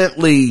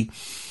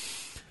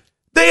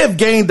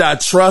gained our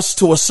trust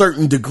to a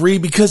certain degree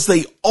because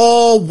they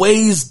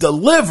always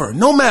deliver.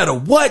 No matter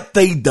what,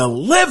 they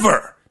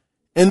deliver.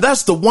 And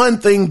that's the one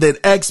thing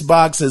that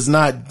Xbox has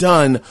not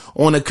done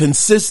on a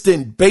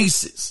consistent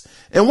basis.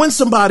 And when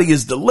somebody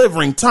is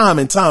delivering time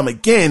and time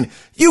again,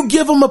 you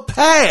give them a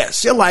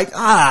pass. You're like,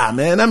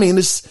 man, I mean,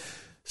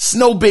 it's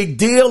no big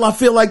deal. I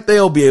feel like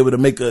they'll be able to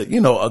make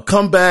a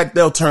comeback.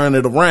 They'll turn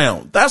it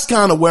around. That's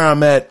kind of where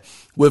I'm at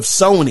with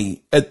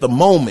Sony at the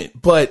moment.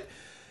 But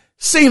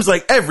seems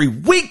like every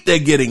week they're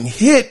getting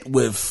hit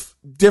with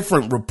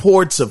different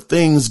reports of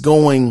things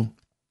going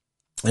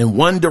in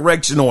one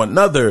direction or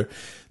another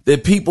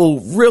that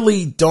people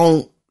really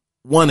don't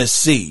want to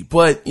see.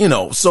 But,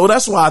 so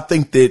that's why I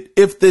think that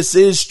if this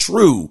is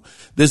true,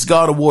 this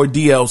God of War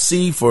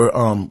DLC for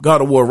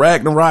God of War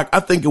Ragnarok, I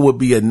think it would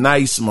be a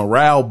nice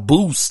morale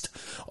boost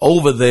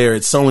over there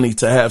at Sony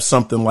to have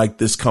something like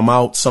this come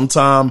out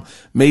sometime,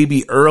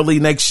 maybe early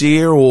next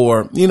year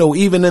or,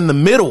 even in the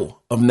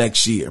middle of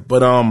next year.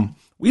 But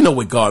we know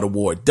what God of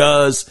War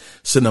does.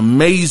 It's an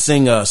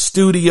amazing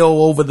studio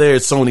over there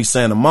at Sony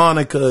Santa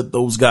Monica.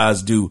 Those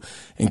guys do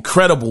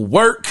incredible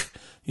work.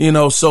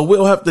 So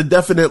we'll have to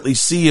definitely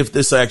see if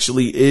this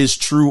actually is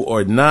true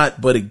or not.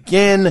 But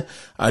again,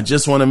 I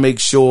just want to make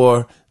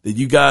sure that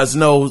you guys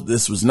know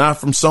this was not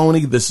from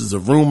Sony. This is a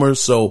rumor.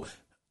 So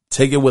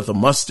take it with a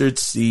mustard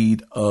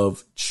seed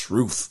of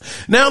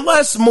truth. Now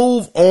let's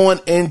move on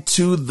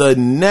into the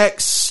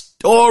next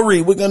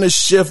story. We're going to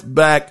shift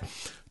back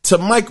to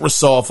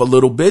Microsoft a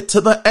little bit, to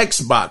the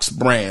Xbox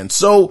brand.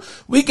 So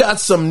we got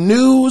some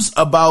news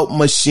about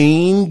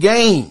Machine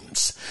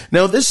Games.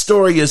 Now this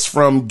story is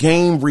from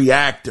Game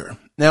Reactor.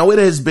 Now it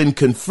has been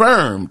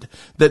confirmed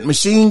that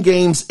Machine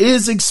Games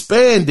is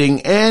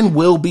expanding and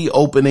will be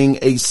opening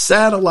a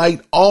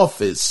satellite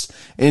office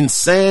in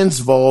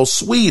Sundsvall,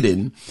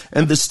 Sweden,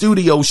 and the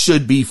studio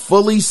should be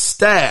fully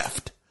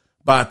staffed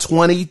by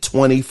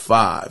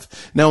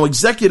 2025. Now,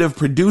 executive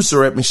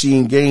producer at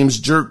Machine Games,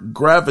 Jerk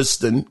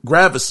Gravison,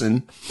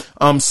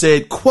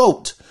 said,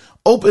 quote,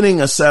 opening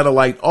a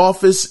satellite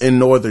office in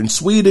northern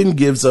Sweden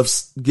gives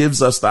us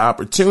the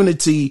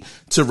opportunity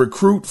to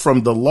recruit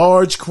from the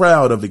large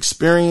crowd of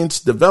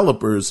experienced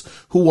developers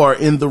who are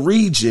in the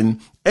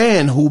region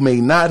and who may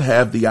not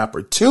have the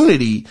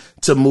opportunity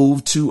to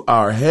move to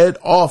our head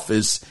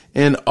office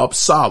in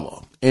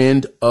Uppsala.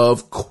 End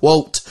of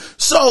quote.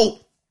 So,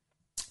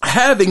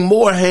 having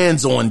more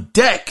hands on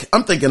deck,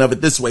 I'm thinking of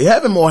it this way,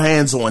 having more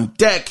hands on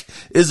deck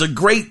is a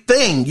great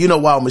thing.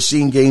 While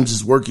Machine Games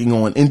is working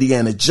on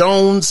Indiana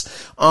Jones,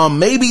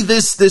 maybe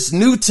this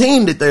new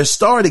team that they're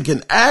starting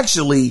can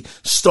actually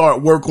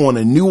start work on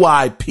a new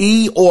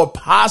IP or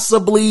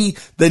possibly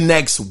the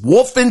next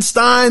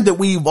Wolfenstein that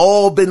we've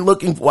all been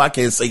looking for. I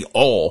can't say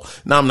all.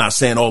 Now, I'm not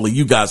saying all of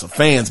you guys are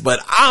fans,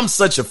 but I'm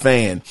such a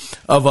fan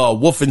of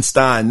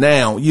Wolfenstein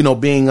now,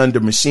 being under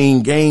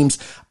Machine Games.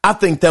 I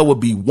think that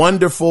would be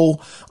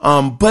wonderful.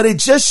 But it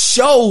just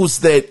shows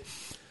that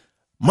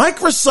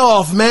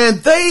Microsoft, man,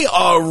 they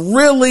are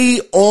really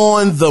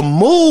on the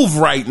move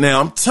right now.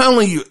 I'm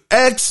telling you,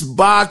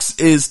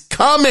 Xbox is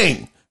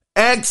coming.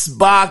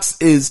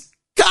 Xbox is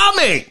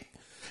coming.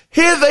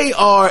 Here they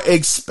are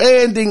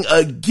expanding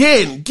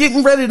again,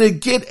 getting ready to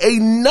get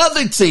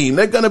another team.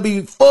 They're going to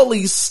be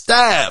fully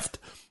staffed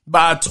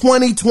by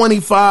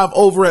 2025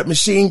 over at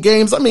Machine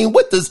Games. I mean,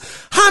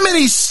 how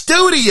many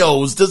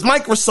studios does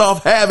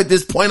Microsoft have at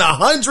this point?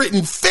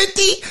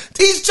 150?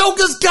 These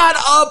jokers got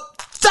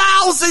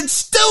 1,000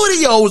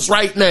 studios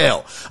right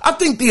now. I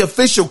think the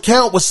official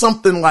count was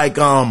something like,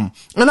 and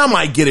I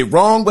might get it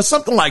wrong, but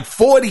something like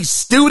 40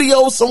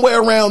 studios, somewhere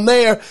around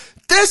there.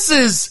 This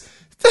is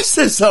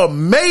a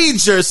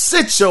major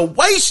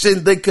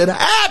situation that could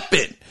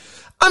happen.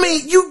 I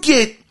mean, you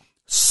get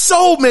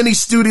so many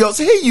studios.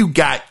 Here you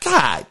got,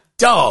 God,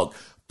 dog,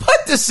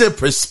 put this in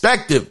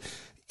perspective.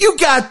 You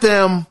got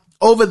them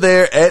over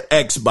there at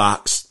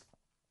Xbox.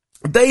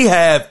 They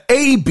have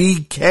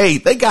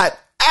ABK. They got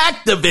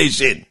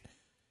Activision.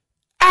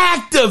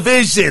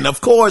 Of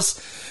course,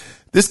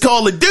 this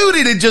Call of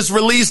Duty that just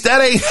released,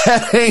 that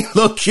ain't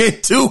looking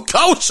too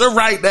kosher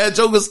right now.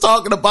 Joker's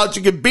talking about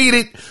you can beat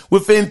it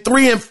within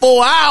 3 and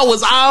 4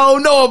 hours. I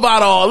don't know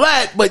about all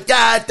that, but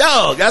God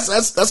dog,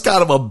 that's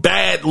kind of a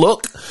bad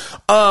look.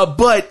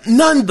 But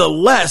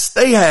nonetheless,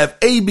 they have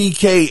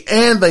ABK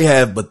and they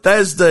have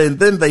Bethesda, and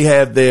then they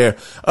have their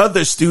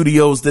other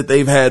studios that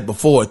they've had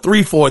before.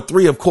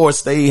 343, of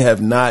course, they have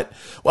not.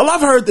 Well,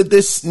 I've heard that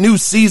this new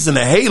season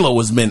of Halo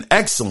has been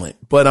excellent,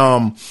 but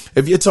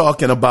if you're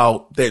talking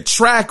about their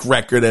track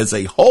record as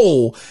a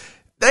whole,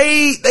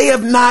 they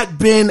have not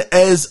been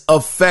as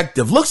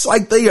effective. Looks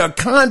like they are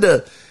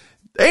they're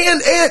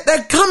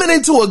coming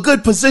into a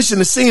good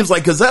position, it seems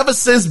like, because ever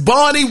since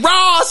Barney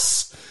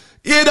Ross,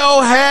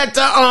 had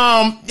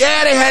to,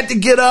 they had to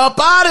get up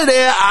out of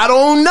there. I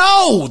don't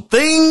know.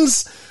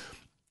 Things,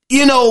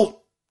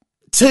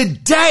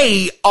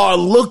 today are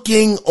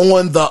looking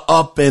on the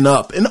up and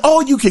up. And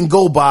all you can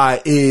go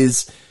by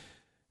is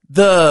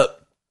the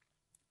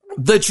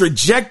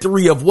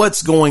trajectory of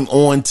what's going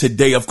on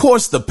today. Of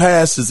course, the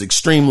past is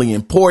extremely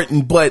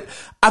important, but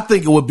I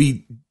think it would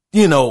be,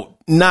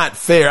 not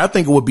fair. I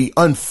think it would be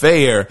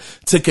unfair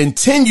to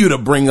continue to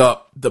bring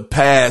up the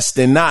past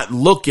and not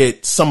look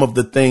at some of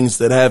the things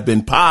that have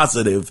been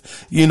positive,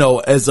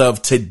 as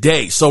of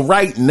today. So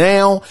right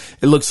now,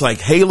 it looks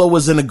like Halo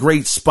is in a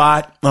great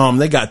spot.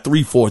 They got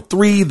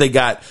 343. They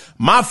got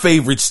my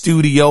favorite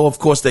studio. Of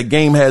course, that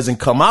game hasn't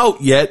come out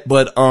yet,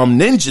 but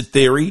Ninja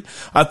Theory,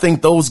 I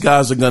think those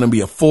guys are going to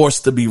be a force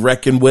to be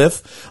reckoned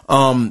with.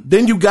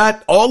 Then you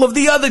got all of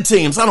the other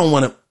teams. I don't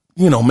want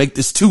to, make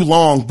this too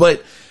long,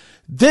 but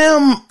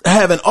them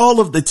having all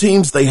of the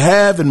teams they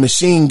have and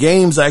Machine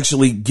Games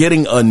actually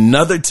getting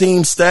another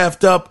team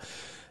staffed up,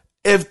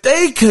 if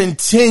they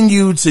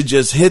continue to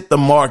just hit the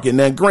market,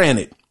 now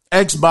granted,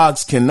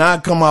 Xbox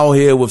cannot come out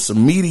here with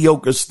some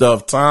mediocre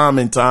stuff time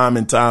and time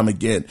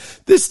again.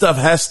 This stuff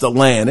has to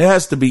land. It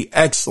has to be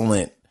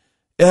excellent.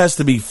 It has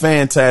to be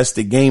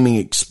fantastic gaming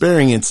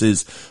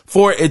experiences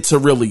for it to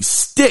really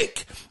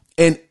stick.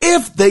 And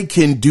if they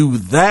can do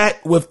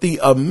that with the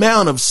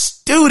amount of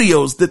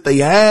studios that they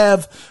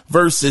have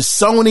versus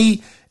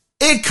Sony,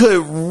 it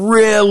could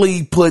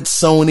really put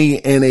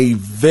Sony in a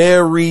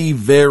very,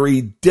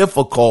 very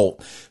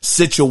difficult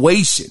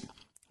situation.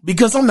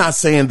 Because I'm not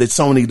saying that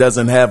Sony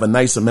doesn't have a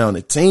nice amount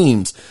of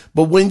teams,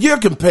 but when you're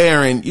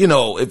comparing,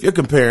 if you're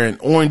comparing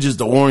oranges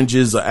to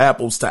oranges or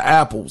apples to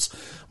apples,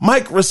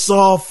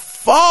 Microsoft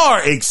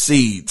far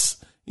exceeds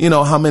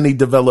how many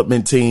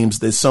development teams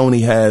that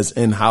Sony has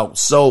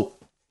in-house. So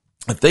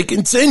if they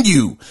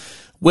continue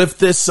with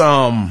this,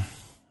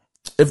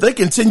 if they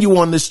continue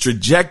on this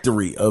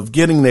trajectory of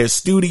getting their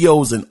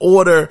studios in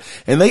order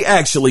and they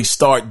actually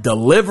start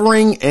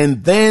delivering,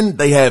 and then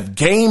they have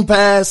Game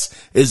Pass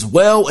as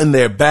well in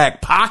their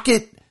back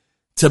pocket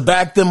to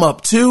back them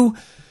up too,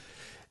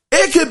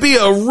 it could be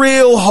a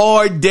real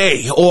hard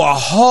day or a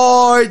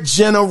hard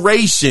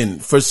generation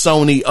for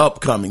Sony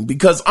upcoming,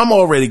 because I'm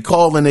already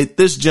calling it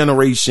this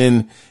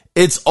generation.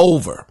 It's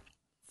over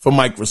for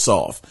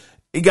Microsoft.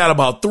 It got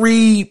about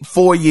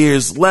 3-4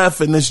 years left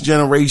in this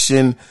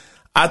generation.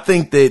 I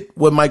think that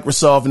what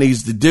Microsoft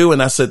needs to do,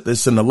 and I said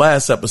this in the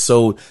last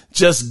episode,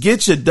 just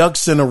get your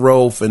ducks in a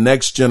row for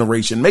next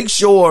generation. Make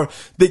sure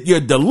that you're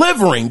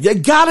delivering. You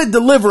got to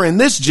deliver in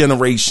this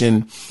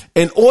generation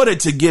in order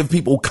to give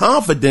people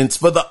confidence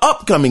for the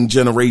upcoming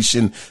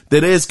generation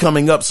that is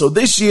coming up. So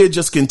this year,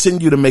 just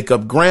continue to make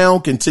up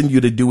ground, continue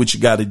to do what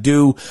you got to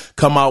do,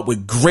 come out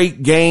with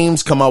great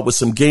games, come out with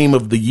some game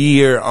of the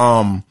year.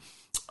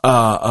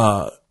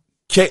 What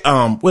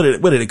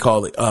did they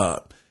call it?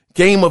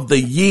 Game of the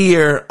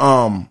year.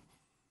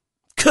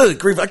 Good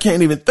grief, I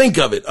can't even think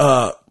of it.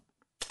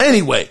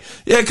 Anyway,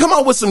 yeah, come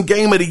out with some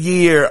game of the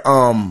year,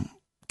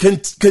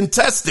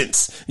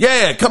 contestants.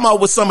 Yeah, come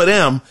out with some of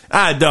them.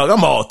 All right, dog,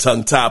 I'm all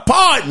tongue tied.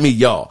 Pardon me,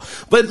 y'all.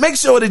 But make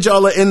sure that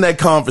y'all are in that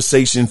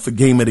conversation for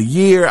game of the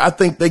year. I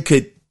think they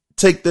could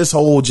take this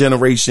whole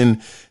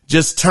generation,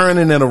 just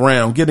turning it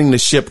around, getting the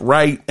ship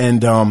right,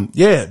 and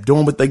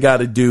doing what they got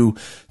to do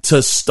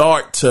to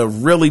start to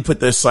really put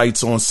their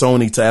sights on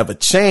Sony to have a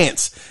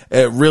chance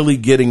at really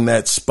getting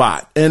that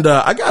spot. And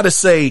I got to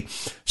say,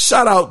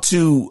 shout out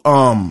to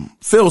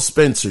Phil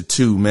Spencer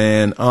too,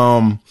 man.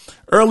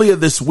 Earlier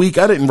this week,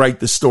 I didn't write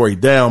the story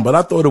down, but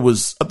I thought it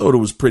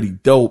was pretty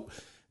dope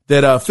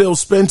that Phil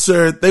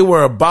Spencer,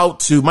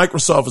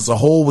 Microsoft as a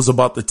whole was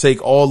about to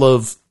take all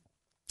of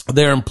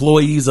their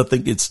employees. I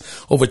think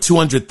it's over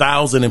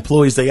 200,000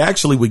 employees. They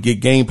actually would get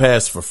Game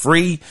Pass for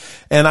free.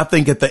 And I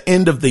think at the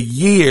end of the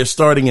year,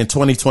 starting in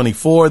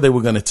 2024, they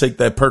were going to take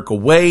that perk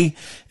away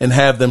and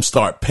have them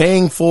start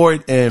paying for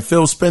it. And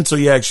Phil Spencer,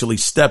 he actually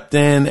stepped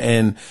in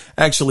and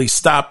actually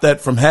stopped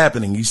that from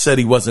happening. He said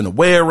he wasn't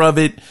aware of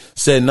it,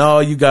 said, no,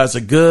 you guys are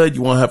good.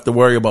 You won't have to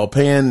worry about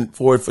paying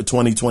for it for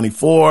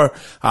 2024.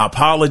 I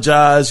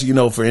apologize,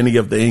 for any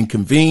of the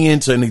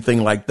inconvenience or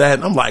anything like that.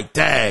 And I'm like,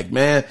 dag,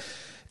 man.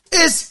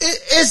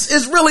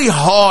 It's really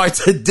hard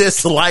to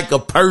dislike a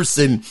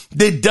person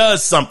that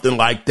does something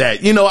like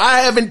that. I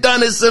haven't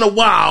done this in a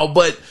while,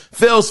 but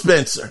Phil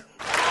Spencer.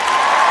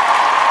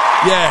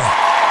 Yeah,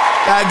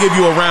 I'll give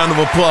you a round of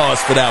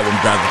applause for that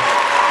one, brother.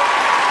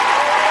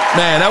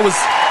 Man, that was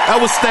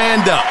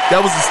stand up.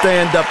 That was a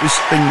stand-up-ish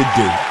thing to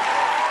do.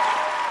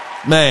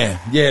 Man,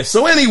 yeah.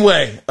 So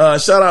anyway,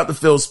 shout out to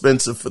Phil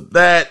Spencer for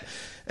that.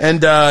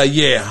 And,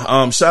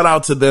 shout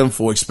out to them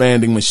for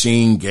expanding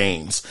Machine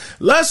Games.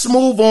 Let's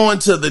move on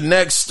to the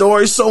next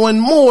story. So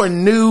in more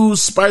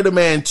news,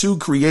 Spider-Man 2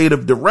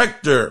 creative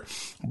director,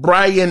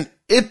 I'm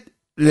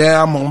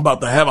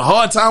about to have a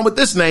hard time with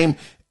this name.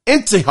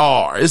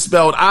 Intihar. It's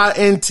spelled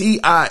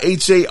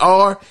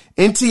Intihar.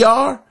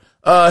 Intihar,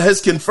 has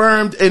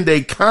confirmed in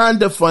a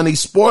kinda funny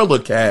spoiler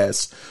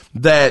cast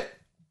that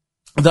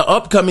the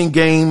upcoming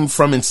game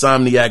from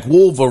Insomniac,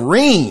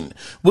 Wolverine,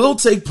 will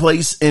take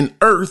place in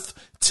Earth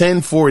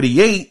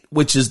 1048,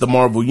 which is the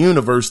Marvel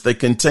universe that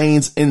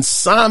contains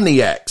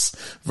Insomniac's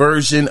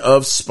version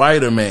of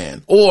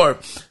Spider-Man, or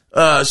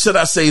should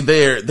I say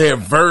their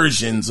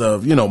versions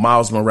of,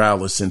 Miles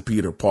Morales and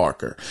Peter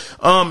Parker.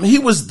 He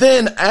was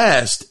then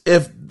asked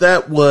if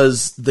that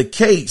was the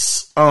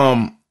case.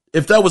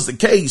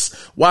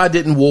 Why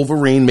didn't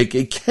Wolverine make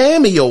a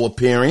cameo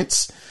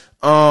appearance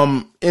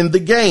in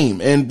the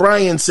game? And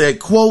Brian said,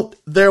 quote,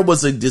 "There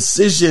was a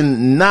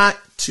decision not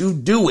to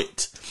do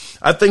it.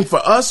 I think for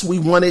us, we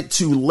wanted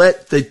to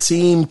let the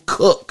team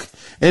cook,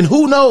 and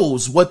who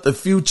knows what the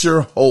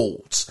future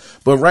holds.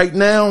 But right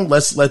now,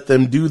 let's let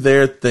them do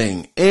their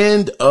thing."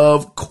 End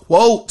of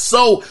quote.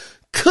 So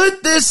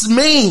could this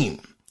mean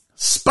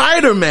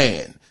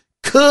Spider-Man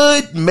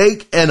could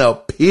make an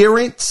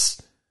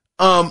appearance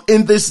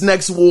in this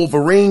next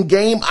Wolverine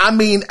game? I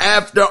mean,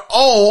 after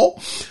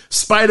all,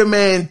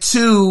 Spider-Man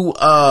 2,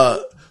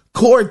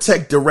 core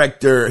tech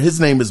director, his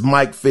name is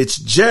Mike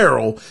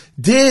Fitzgerald,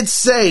 did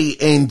say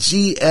in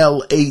GLHFS's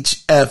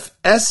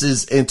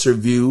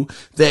interview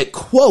that,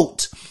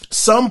 quote,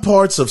 "Some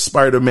parts of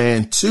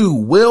Spider-Man 2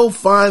 will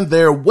find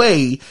their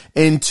way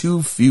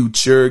into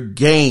future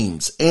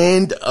games."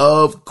 End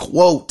of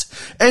quote.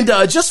 And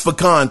just for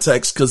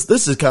context, because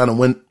this is kind of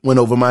went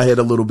over my head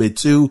a little bit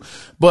too,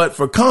 but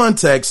for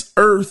context,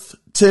 Earth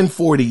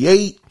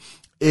 1048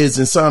 is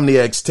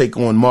Insomniac's take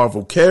on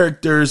Marvel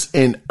characters,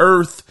 and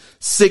Earth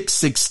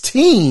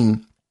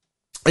 616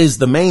 is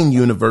the main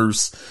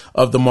universe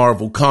of the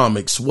Marvel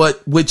comics,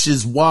 which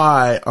is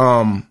why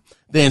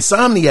the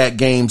Insomniac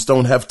games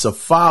don't have to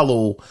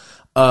follow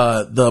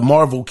the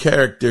Marvel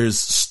characters'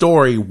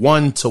 story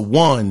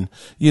 1-to-1,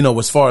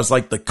 as far as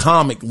like the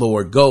comic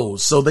lore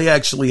goes. So they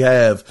actually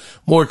have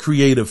more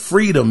creative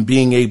freedom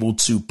being able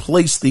to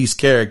place these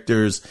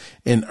characters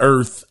in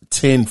Earth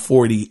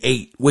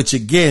 1048, which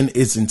again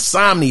is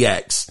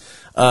Insomniac's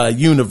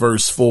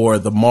universe for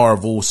the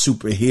Marvel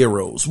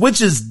superheroes, which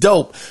is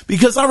dope,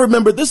 because I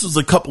remember this was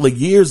a couple of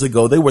years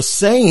ago. They were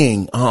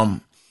saying,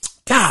 golly,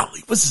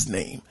 what's his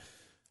name?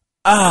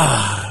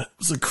 It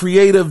was a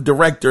creative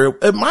director.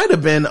 It might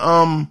have been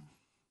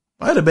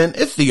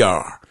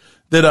Ithiar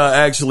that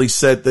actually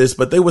said this,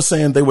 but they were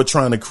saying they were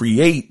trying to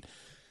create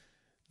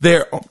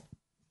their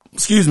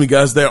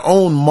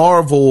own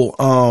Marvel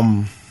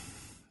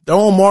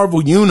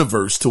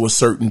universe to a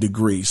certain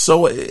degree.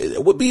 So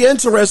it would be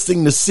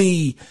interesting to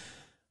see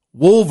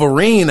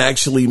Wolverine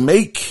actually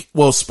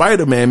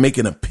Spider-Man make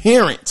an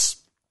appearance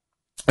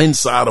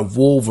inside of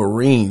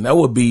Wolverine. That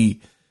would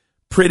be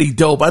pretty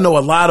dope. I know a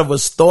lot of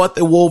us thought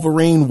that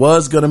Wolverine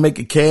was going to make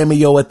a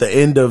cameo at the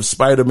end of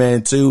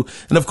Spider-Man 2.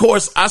 And of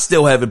course, I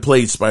still haven't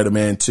played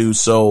Spider-Man 2,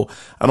 so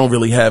I don't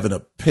really have an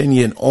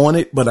opinion on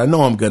it, but I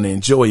know I'm going to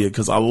enjoy it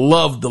because I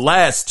loved the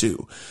last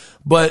two.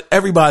 But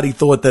everybody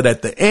thought that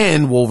at the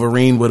end,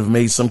 Wolverine would have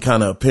made some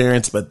kind of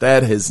appearance, but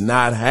that has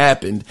not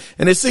happened.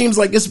 And it seems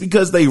like it's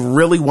because they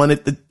really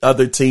wanted the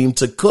other team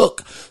to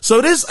cook.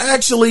 So this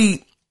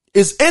actually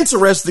is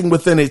interesting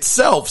within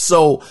itself.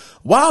 So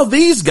while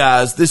these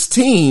guys, this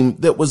team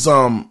that was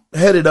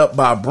headed up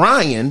by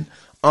Brian,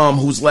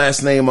 whose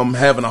last name I'm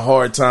having a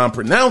hard time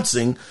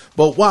pronouncing.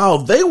 But while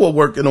they were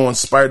working on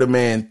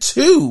Spider-Man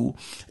 2,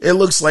 it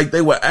looks like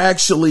they were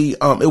actually,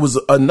 it was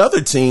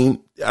another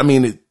team. I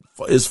mean,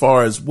 as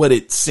far as what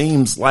it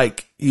seems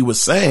like he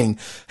was saying,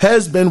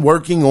 has been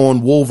working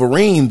on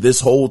Wolverine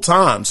this whole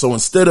time. So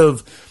instead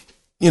of,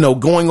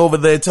 going over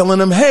there telling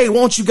them, hey,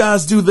 won't you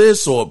guys do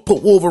this or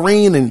put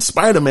Wolverine and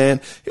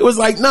Spider-Man? It was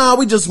like, nah,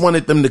 we just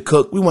wanted them to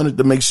cook. We wanted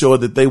to make sure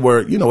that they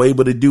were,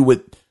 able to do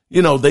what,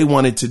 they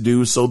wanted to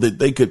do so that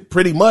they could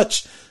pretty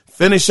much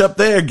finish up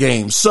their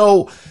game.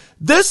 So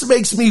this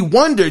makes me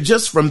wonder,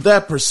 just from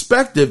that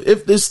perspective,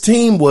 if this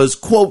team was,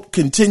 quote,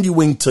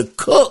 continuing to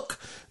cook,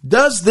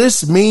 does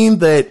this mean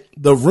that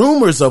the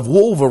rumors of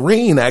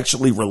Wolverine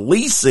actually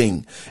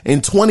releasing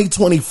in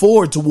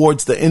 2024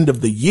 towards the end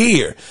of the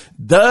year,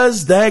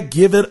 does that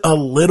give it a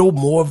little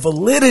more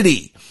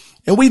validity?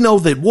 And we know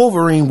that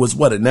Wolverine was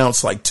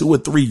announced like 2 or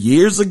 3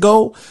 years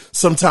ago,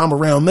 sometime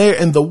around there.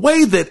 And the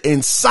way that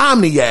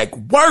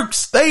Insomniac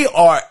works, they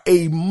are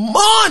a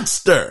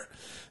monster.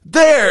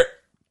 Their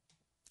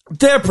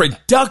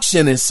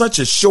production in such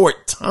a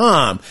short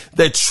time,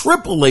 their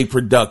AAA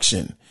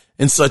production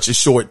in such a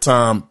short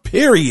time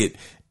period,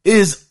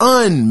 is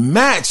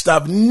unmatched.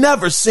 I've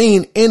never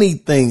seen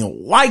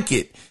anything like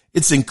it.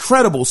 It's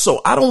incredible.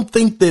 So I don't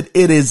think that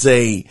it is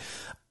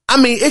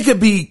it could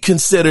be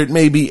considered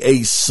maybe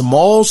a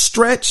small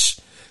stretch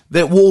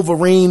that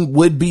Wolverine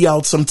would be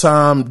out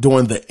sometime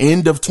during the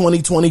end of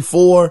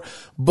 2024.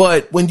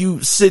 But when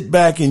you sit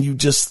back and you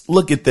just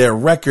look at their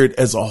record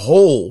as a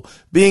whole,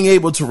 being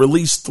able to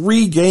release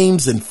 3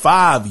 games in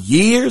 5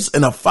 years,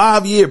 in a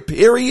 5-year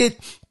period,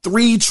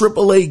 3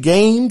 AAA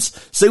games.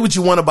 Say what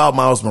you want about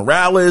Miles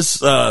Morales,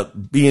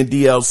 being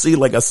DLC.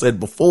 Like I said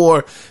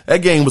before,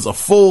 that game was a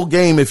full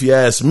game, if you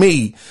ask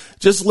me.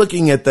 Just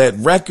looking at that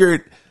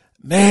record,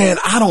 man,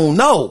 I don't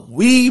know.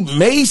 We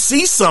may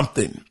see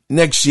something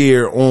next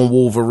year on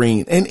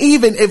Wolverine. And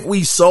even if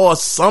we saw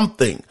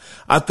something,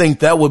 I think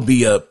that would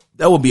be a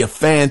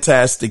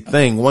fantastic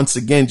thing. Once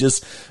again,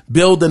 just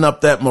building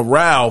up that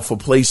morale for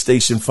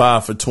PlayStation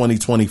 5 for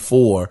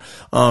 2024,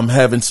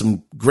 having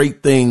some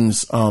great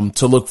things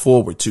to look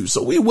forward to.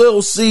 So we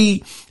will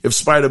see if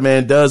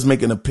Spider-Man does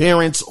make an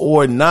appearance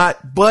or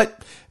not,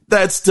 but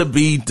that's to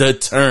be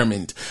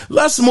determined.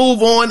 Let's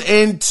move on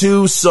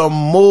into some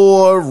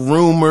more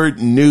rumored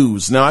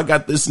news. Now, I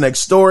got this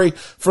next story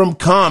from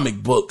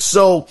Comic Book.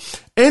 So,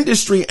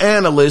 industry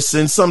analyst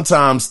and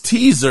sometimes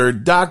teaser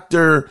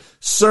Dr.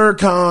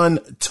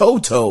 Serkan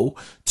Toto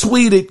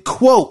tweeted,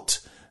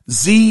 quote,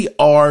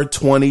 ZR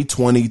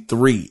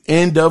 2023,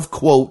 end of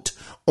quote,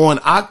 on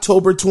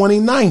October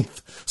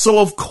 29th. So,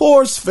 of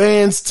course,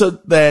 fans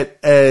took that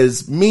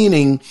as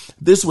meaning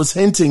this was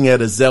hinting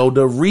at a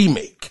Zelda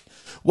remake.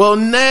 Well,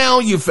 now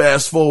you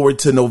fast forward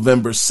to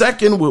November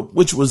 2nd,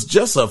 which was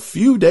just a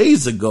few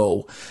days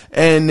ago,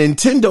 and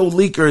Nintendo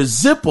leaker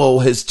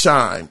Zippo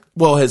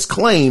has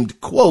claimed,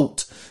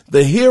 quote,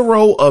 the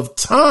hero of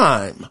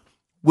time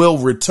will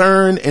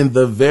return in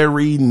the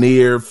very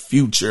near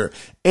future,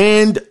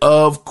 end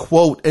of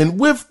quote. And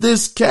with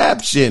this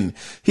caption,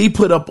 he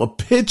put up a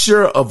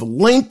picture of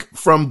Link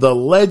from The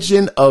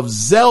Legend of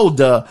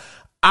Zelda,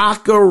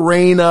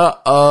 Ocarina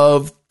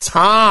of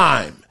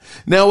Time.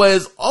 Now,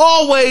 as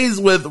always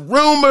with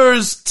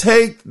rumors,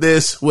 take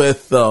this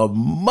with the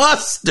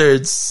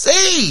mustard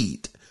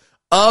seed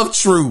of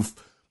truth.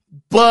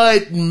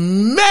 But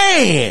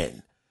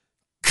man,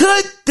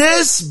 could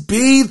this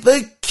be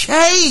the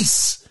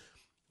case?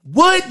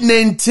 Would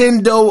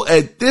Nintendo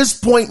at this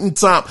point in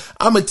time,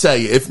 I'm going to tell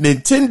you, if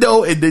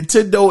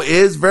Nintendo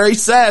is very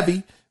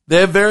savvy,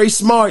 they're very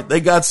smart.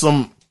 They got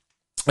some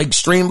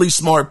extremely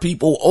smart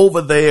people over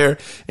there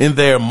in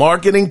their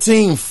marketing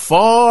team,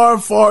 far,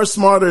 far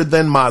smarter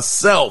than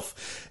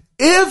myself.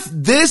 If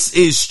this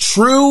is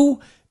true,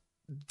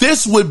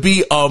 this would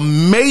be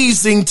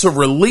amazing to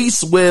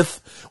release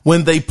with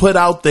when they put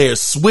out their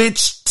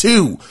Switch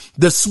 2.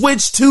 The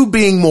Switch 2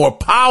 being more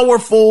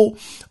powerful,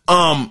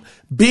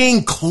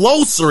 being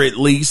closer at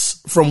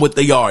least from what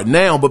they are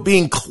now, but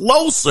being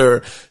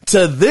closer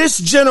to this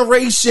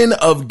generation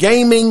of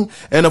gaming.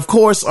 And of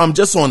course,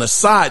 just on a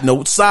side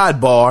note,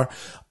 sidebar,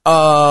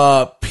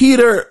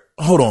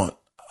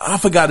 I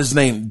forgot his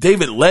name,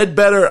 David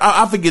Ledbetter.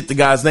 I forget the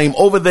guy's name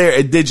over there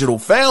at Digital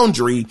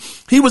Foundry.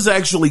 He was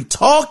actually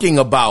talking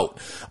about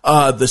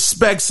the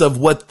specs of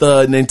what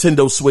the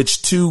Nintendo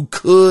Switch 2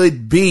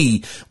 could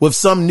be with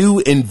some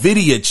new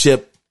NVIDIA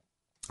chip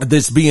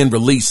this being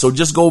released. So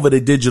just go over to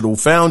Digital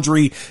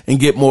Foundry and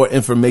get more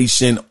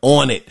information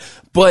on it.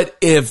 But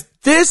if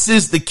this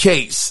is the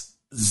case,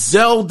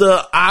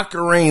 Zelda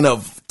Ocarina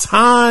of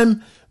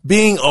Time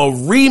being a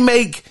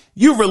remake,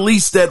 you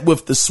release that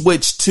with the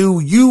Switch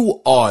 2,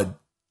 you are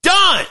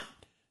done.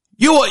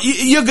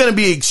 You're going to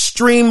be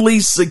extremely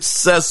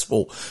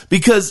successful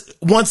because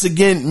once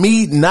again,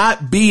 me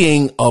not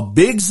being a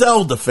big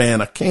Zelda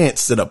fan, I can't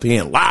sit up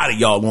here and lie to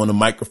y'all on the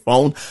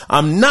microphone.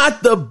 I'm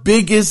not the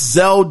biggest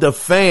Zelda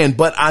fan,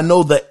 but I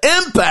know the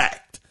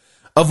impact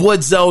of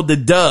what Zelda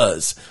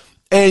does.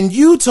 And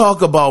you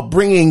talk about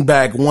bringing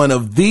back one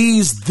of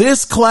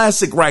this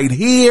classic right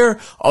here,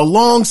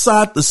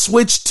 alongside the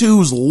Switch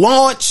 2's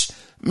launch,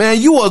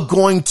 man, you are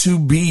going to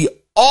be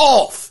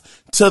off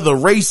to the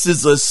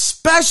races,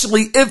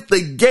 especially if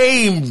the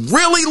game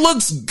really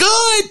looks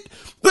good.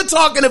 We're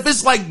talking if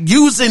it's like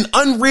using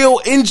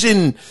Unreal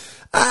Engine.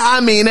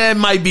 I mean, that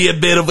might be a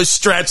bit of a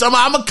stretch. I'm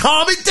gonna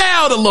calm it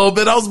down a little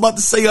bit. I was about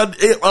to say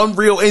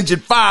Unreal Engine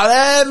 5.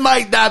 That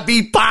might not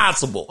be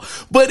possible.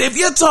 But if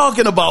you're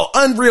talking about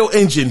Unreal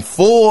Engine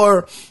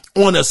 4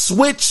 on a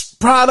Switch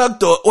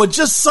product or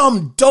just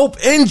some dope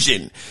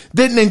engine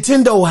that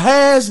Nintendo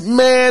has,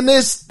 man,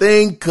 this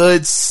thing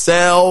could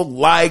sell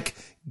like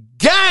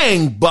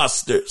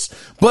gangbusters.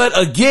 But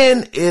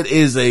again, it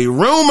is a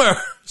rumor.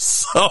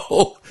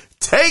 So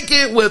take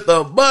it with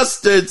a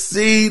mustard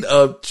seed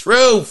of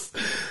truth.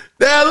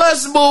 Now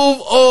let's move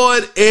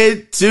on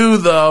into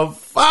the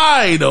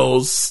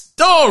final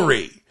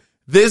story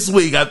this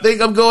week. I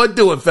think I'm going to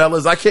do it,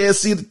 fellas. I can't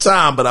see the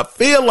time, but I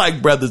feel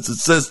like, brothers and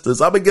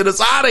sisters, I'm going to get us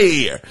out of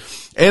here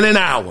in an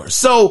hour.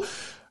 So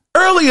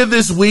earlier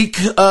this week,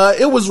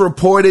 it was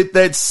reported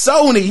that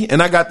Sony,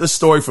 and I got this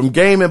story from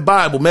Game and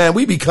Bible, man,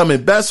 we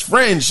becoming best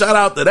friends. Shout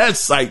out to that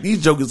site.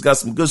 These jokers got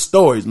some good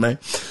stories, man.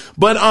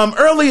 But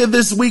earlier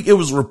this week, it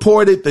was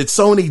reported that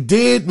Sony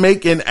did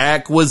make an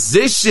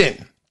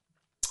acquisition.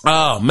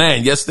 Oh,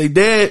 man, yes, they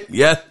did.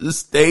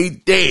 Yes, they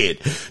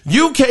did.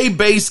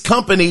 UK-based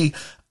company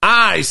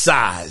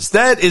iSize.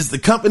 That is the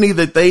company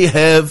that they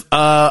have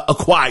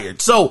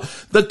acquired. So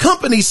the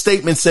company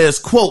statement says,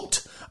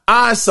 quote,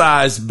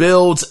 iSize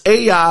builds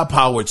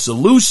AI-powered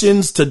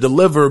solutions to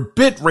deliver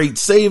bitrate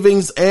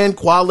savings and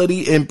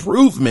quality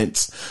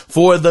improvements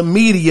for the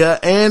media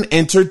and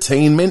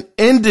entertainment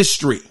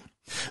industry.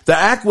 The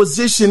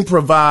acquisition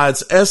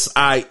provides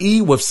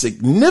SIE with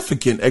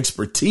significant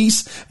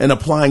expertise in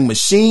applying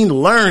machine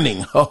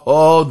learning,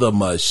 the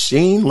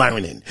machine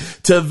learning,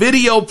 to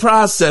video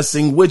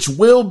processing, which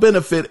will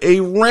benefit a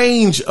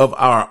range of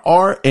our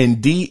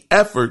R&D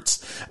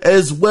efforts,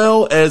 as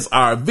well as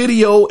our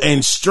video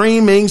and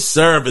streaming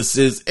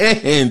services.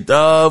 End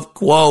of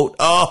quote.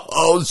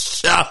 Oh,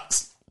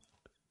 shucks.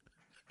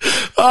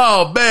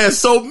 Oh, man.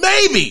 So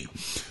maybe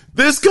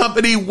this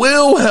company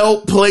will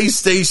help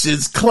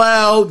PlayStation's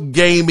cloud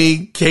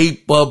gaming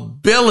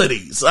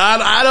capabilities.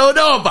 I don't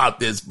know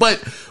about this, but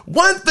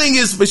one thing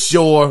is for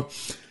sure,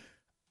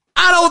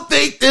 I don't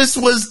think this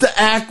was the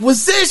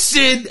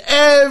acquisition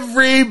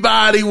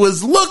everybody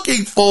was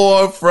looking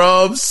for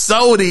from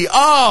Sony.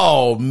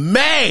 Oh,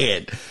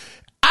 man.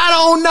 I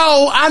don't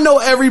know. I know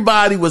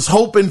everybody was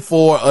hoping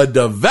for a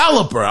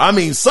developer. I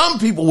mean, some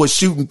people were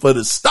shooting for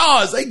the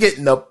stars. They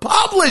getting a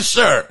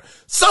publisher.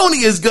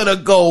 Sony is gonna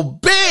go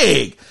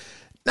big.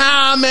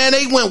 Nah, man,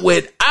 they went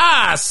with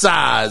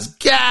iSize.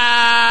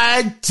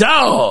 God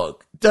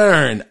dog.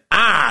 Darn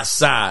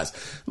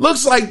iSize.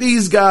 Looks like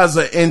these guys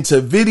are into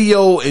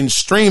video and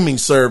streaming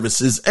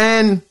services.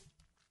 And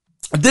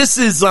this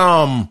is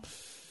a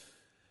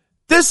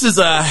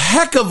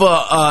heck of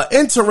a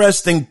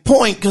interesting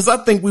point, because I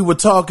think we were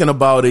talking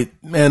about it,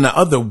 man, the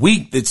other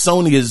week that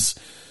Sony is,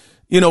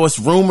 it's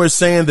rumors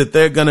saying that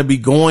they're going to be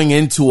going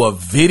into a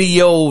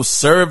video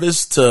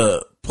service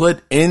to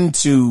put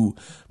into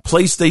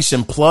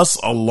PlayStation Plus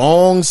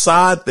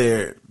alongside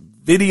their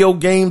video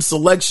game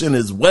selection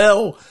as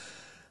well.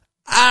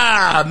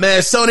 Ah,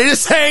 man, Sony,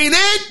 this ain't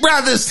it,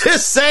 brothers.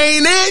 This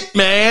ain't it,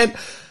 man.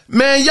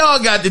 Man,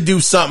 y'all got to do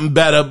something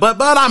better. But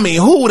I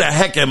mean, who the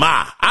heck am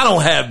I? I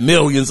don't have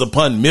millions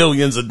upon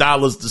millions of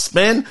dollars to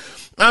spend.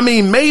 I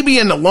mean, maybe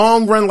in the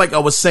long run, like I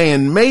was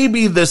saying,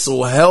 maybe this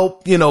will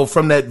help,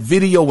 from that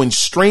video and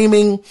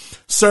streaming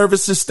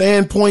services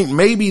standpoint.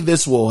 Maybe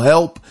this will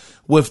help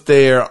with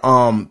their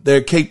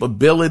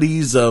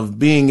capabilities of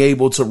being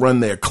able to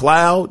run their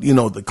cloud,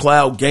 the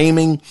cloud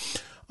gaming,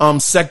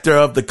 sector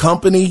of the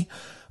company.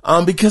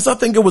 Because I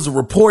think it was a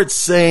report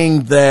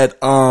saying that,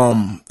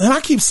 and I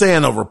keep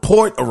saying a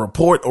report.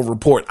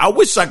 I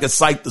wish I could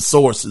cite the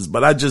sources,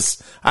 but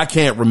I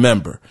can't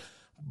remember.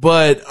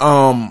 But,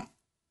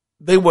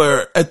 they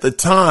were at the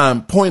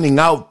time pointing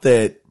out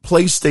that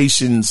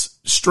PlayStation's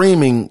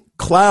streaming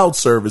cloud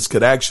service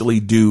could actually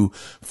do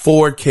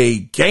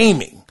 4K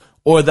gaming,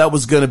 or that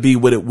was going to be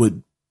what it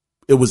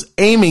was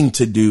aiming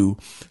to do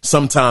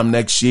sometime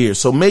next year.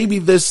 So maybe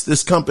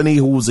this company,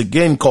 who's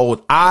again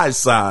called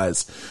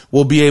iSize,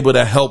 will be able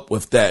to help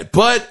with that,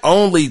 but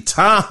only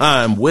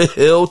time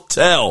will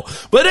tell.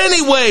 But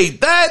anyway,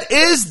 that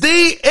is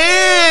the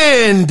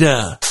end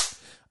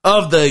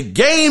of the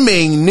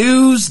gaming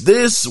news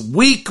this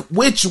week,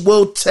 which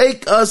will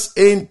take us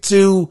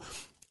into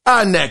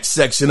our next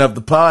section of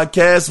the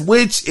podcast,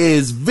 which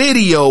is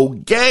video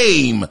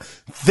game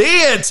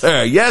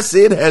theater. Yes,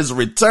 it has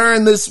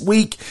returned this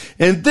week.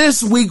 And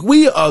this week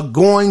we are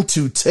going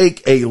to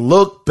take a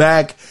look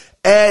back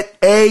at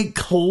a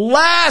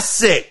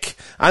classic.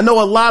 I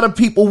know a lot of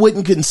people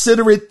wouldn't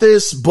consider it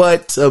this,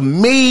 but to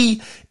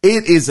me,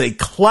 it is a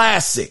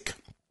classic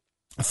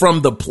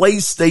from the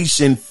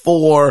PlayStation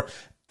 4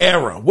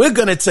 era. We're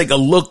going to take a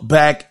look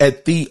back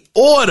at the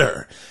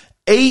order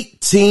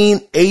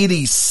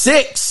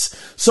 1886.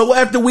 So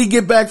after we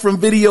get back from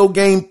video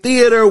game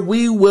theater,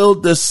 we will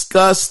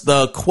discuss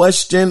the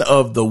question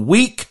of the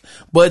week,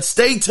 but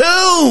stay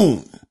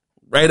tuned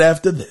right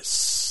after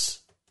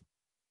this.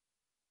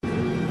 Good!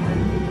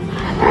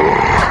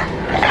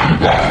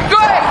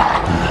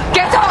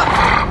 Get up!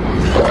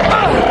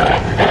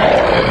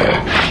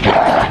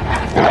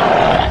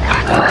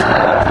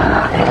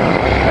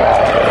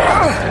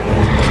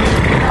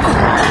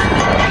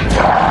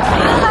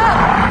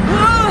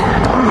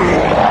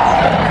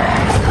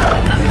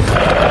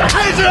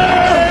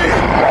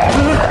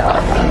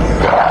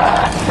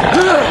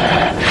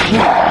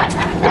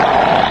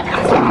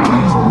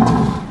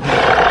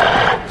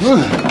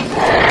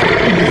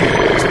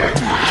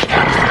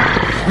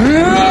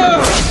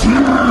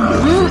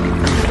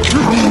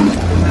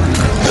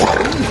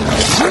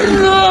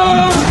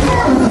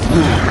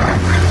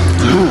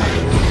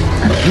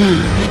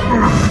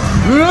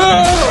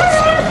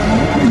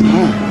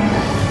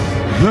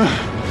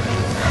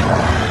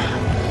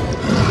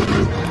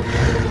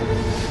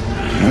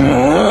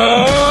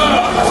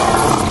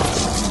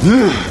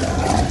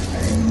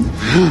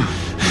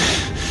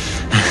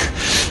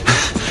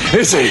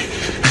 Izzy!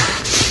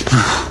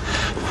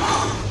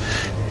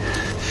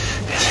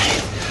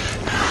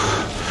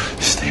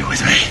 Stay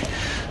with me.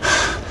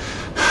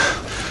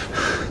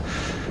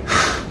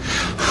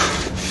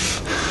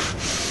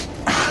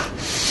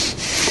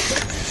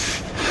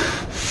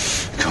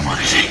 Come on,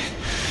 Izzy.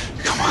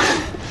 Come on.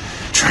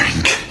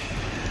 Drink.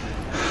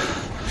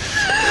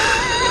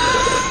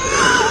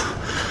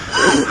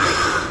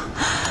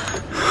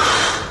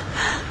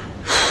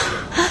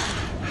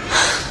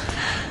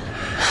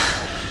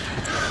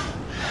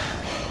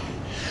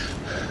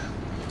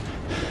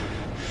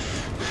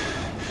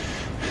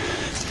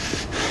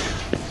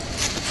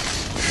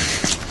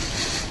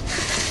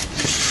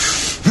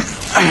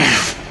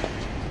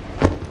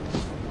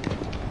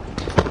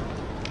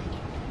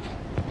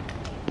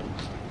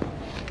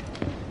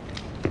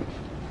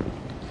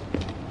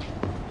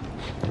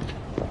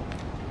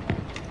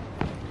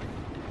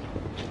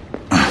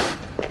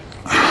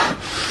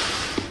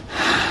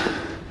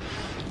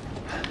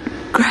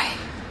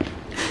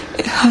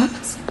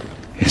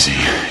 Izzy,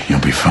 you'll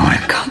be fine.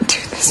 I can't do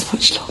this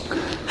much longer.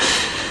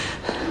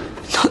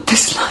 Not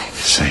this life.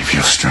 Save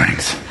your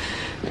strength.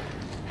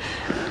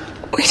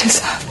 We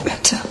deserve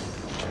better.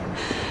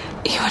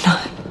 You and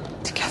I,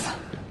 together.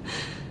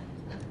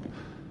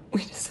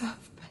 We deserve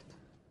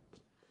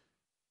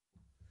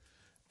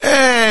better.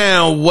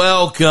 And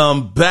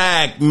welcome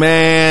back,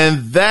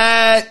 man.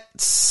 That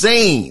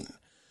scene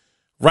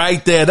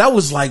right there, that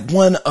was like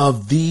one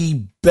of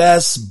the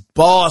best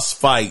boss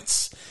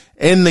fights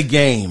in the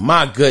game.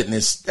 My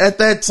goodness. At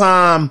that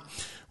time,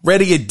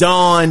 Ready at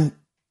Dawn,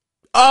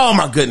 oh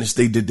my goodness,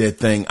 they did their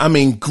thing. I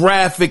mean,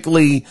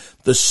 graphically,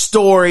 the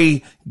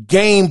story,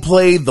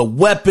 gameplay, the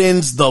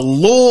weapons, the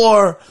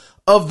lore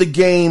of the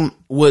game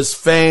was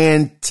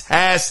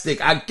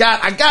fantastic. I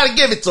gotta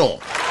give it to them.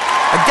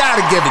 I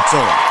gotta give it to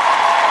them.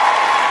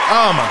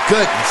 Oh my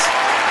goodness.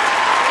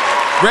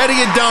 Ready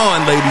at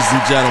Dawn, ladies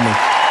and gentlemen.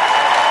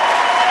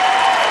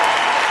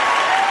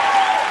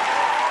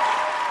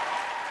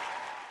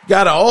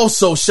 Gotta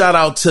also shout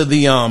out to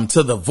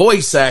the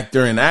voice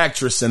actor and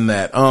actress in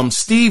that.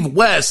 Steve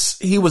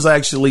West, he was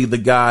actually the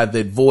guy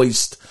that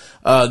voiced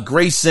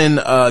Grayson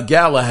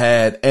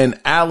Galahad and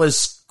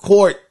Alice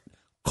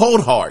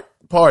Coldheart.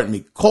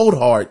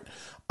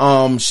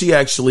 She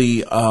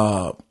actually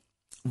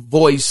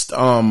voiced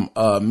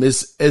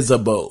Miss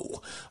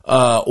Isabeau,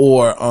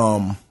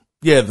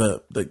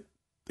 the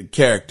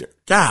character.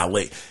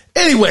 Golly.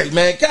 Anyway,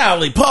 man,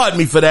 golly, pardon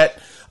me for that.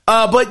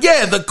 But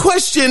yeah, the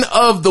question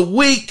of the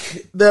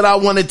week that I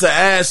wanted to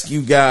ask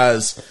you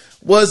guys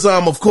was,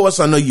 of course,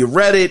 I know you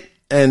read it,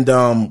 and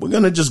we're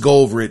going to just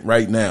go over it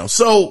right now.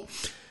 So,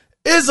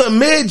 is a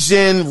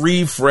mid-gen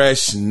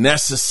refresh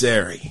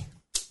necessary?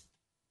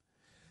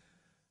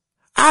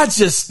 I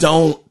just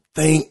don't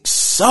think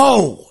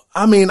so.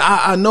 I mean,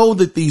 I know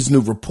that these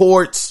new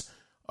reports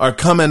are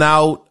coming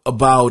out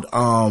about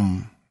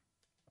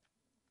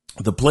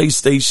the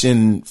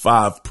PlayStation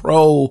 5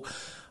 Pro,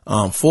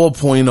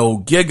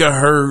 4.0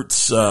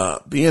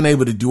 gigahertz, being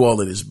able to do all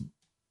of this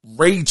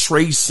ray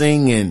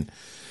tracing, and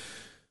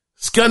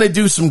it's going to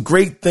do some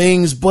great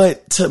things.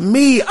 But to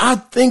me, I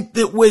think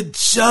that we're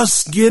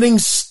just getting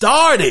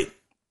started.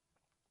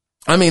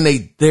 I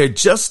mean, they're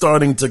just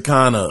starting to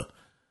kind of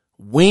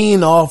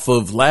wean off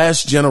of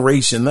last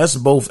generation. That's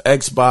both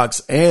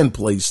Xbox and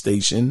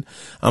PlayStation.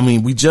 I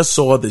mean, we just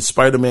saw that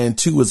Spider-Man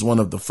 2 is one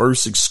of the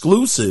first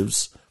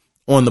exclusives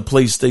on the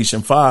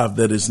PlayStation 5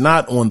 that is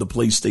not on the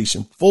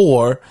PlayStation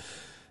 4.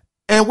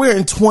 And we're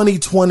in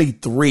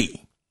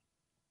 2023.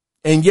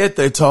 And yet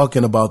they're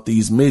talking about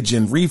these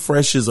mid-gen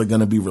refreshes are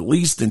going to be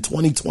released in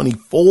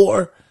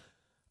 2024.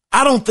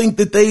 I don't think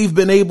that they've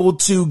been able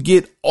to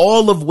get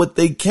all of what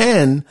they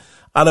can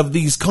out of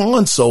these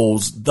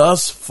consoles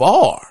thus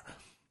far.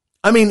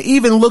 I mean,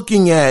 even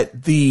looking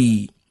at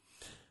the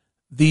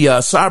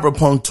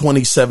Cyberpunk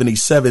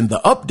 2077,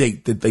 the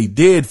update that they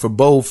did for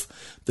both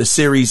the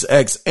Series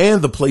X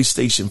and the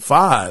PlayStation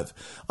 5,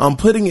 I'm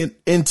putting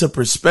it into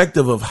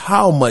perspective of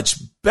how much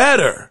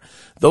better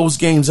those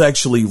games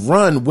actually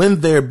run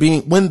when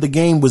the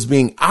game was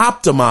being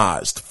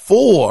optimized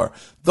for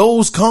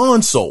those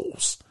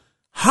consoles.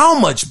 How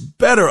much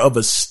better of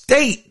a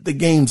state the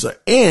games are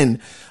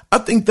in. I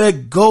think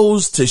that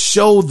goes to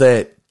show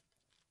that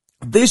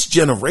this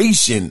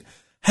generation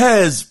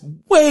has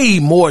way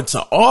more to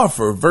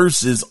offer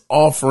versus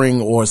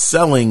offering or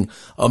selling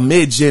a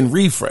mid-gen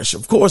refresh.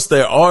 Of course,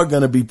 there are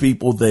going to be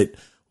people that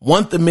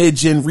want the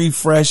mid-gen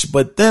refresh,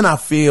 but then I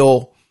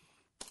feel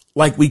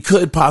like we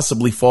could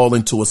possibly fall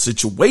into a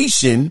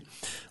situation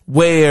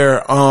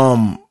where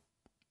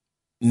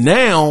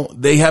now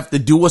they have to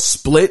do a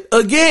split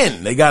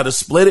again. They got to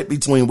split it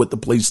between what the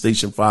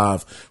PlayStation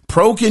 5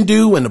 Pro can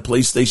do and the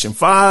PlayStation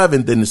 5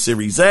 and then the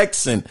Series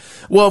X. And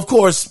well, of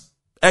course,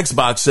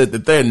 Xbox said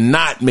that they're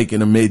not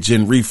making a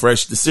mid-gen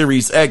refresh. The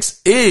Series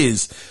X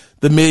is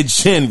the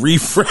mid-gen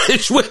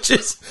refresh, which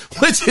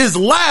is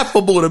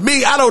laughable to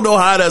me. I don't know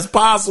how that's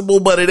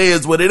possible, but it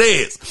is what it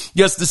is.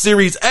 Yes, the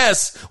Series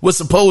S was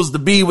supposed to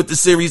be with the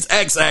Series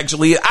X,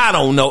 actually. I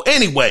don't know.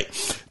 Anyway,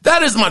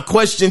 that is my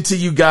question to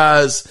you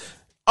guys.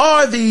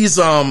 Are these,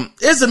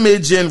 is a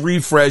mid-gen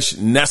refresh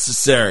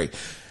necessary?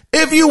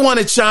 If you want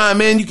to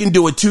chime in, you can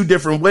do it two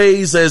different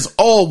ways. As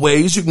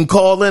always, you can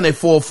call in at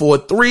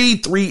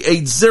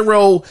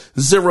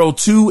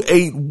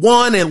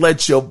 443-380-0281 and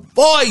let your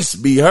voice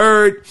be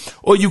heard.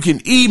 Or you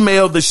can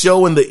email the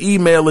show, and the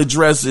email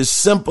address is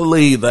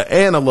simply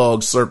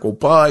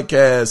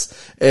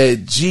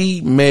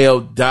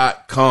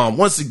theanalogcirclepodcast@gmail.com.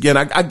 Once again,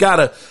 I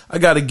gotta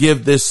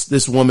give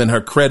this woman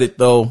her credit,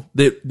 though.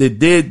 They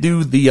did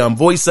do the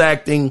voice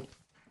acting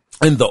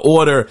in the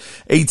order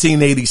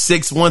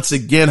 1886. Once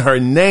again, her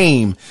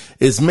name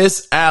is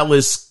Miss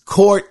Alice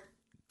Coulthard.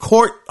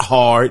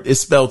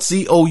 It's spelled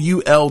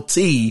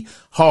C-O-U-L-T,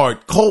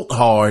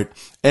 Coulthard.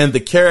 And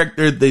the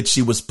character that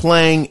she was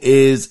playing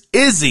is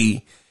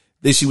Izzy,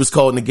 that she was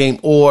called in the game,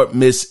 or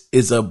Miss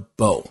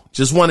Isabeau.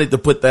 Just wanted to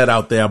put that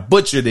out there. I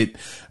butchered it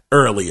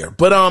earlier.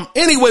 But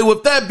anyway,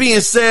 with that being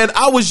said,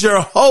 I was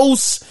your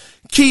host,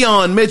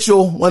 Kiaun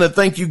Mitchell. Want to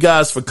thank you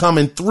guys for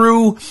coming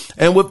through.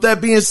 And with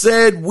that being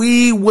said,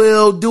 we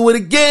will do it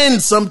again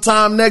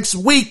sometime next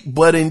week.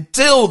 But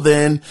until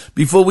then,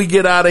 before we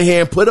get out of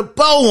here and put a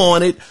bow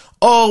on it,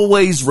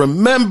 always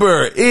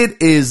remember,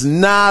 it is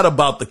not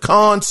about the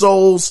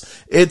consoles.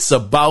 It's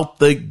about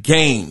the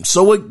game.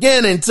 So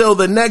again, until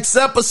the next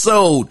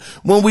episode,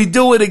 when we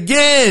do it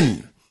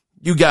again,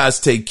 you guys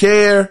take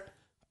care.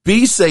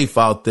 Be safe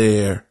out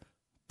there.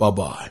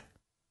 Bye-bye.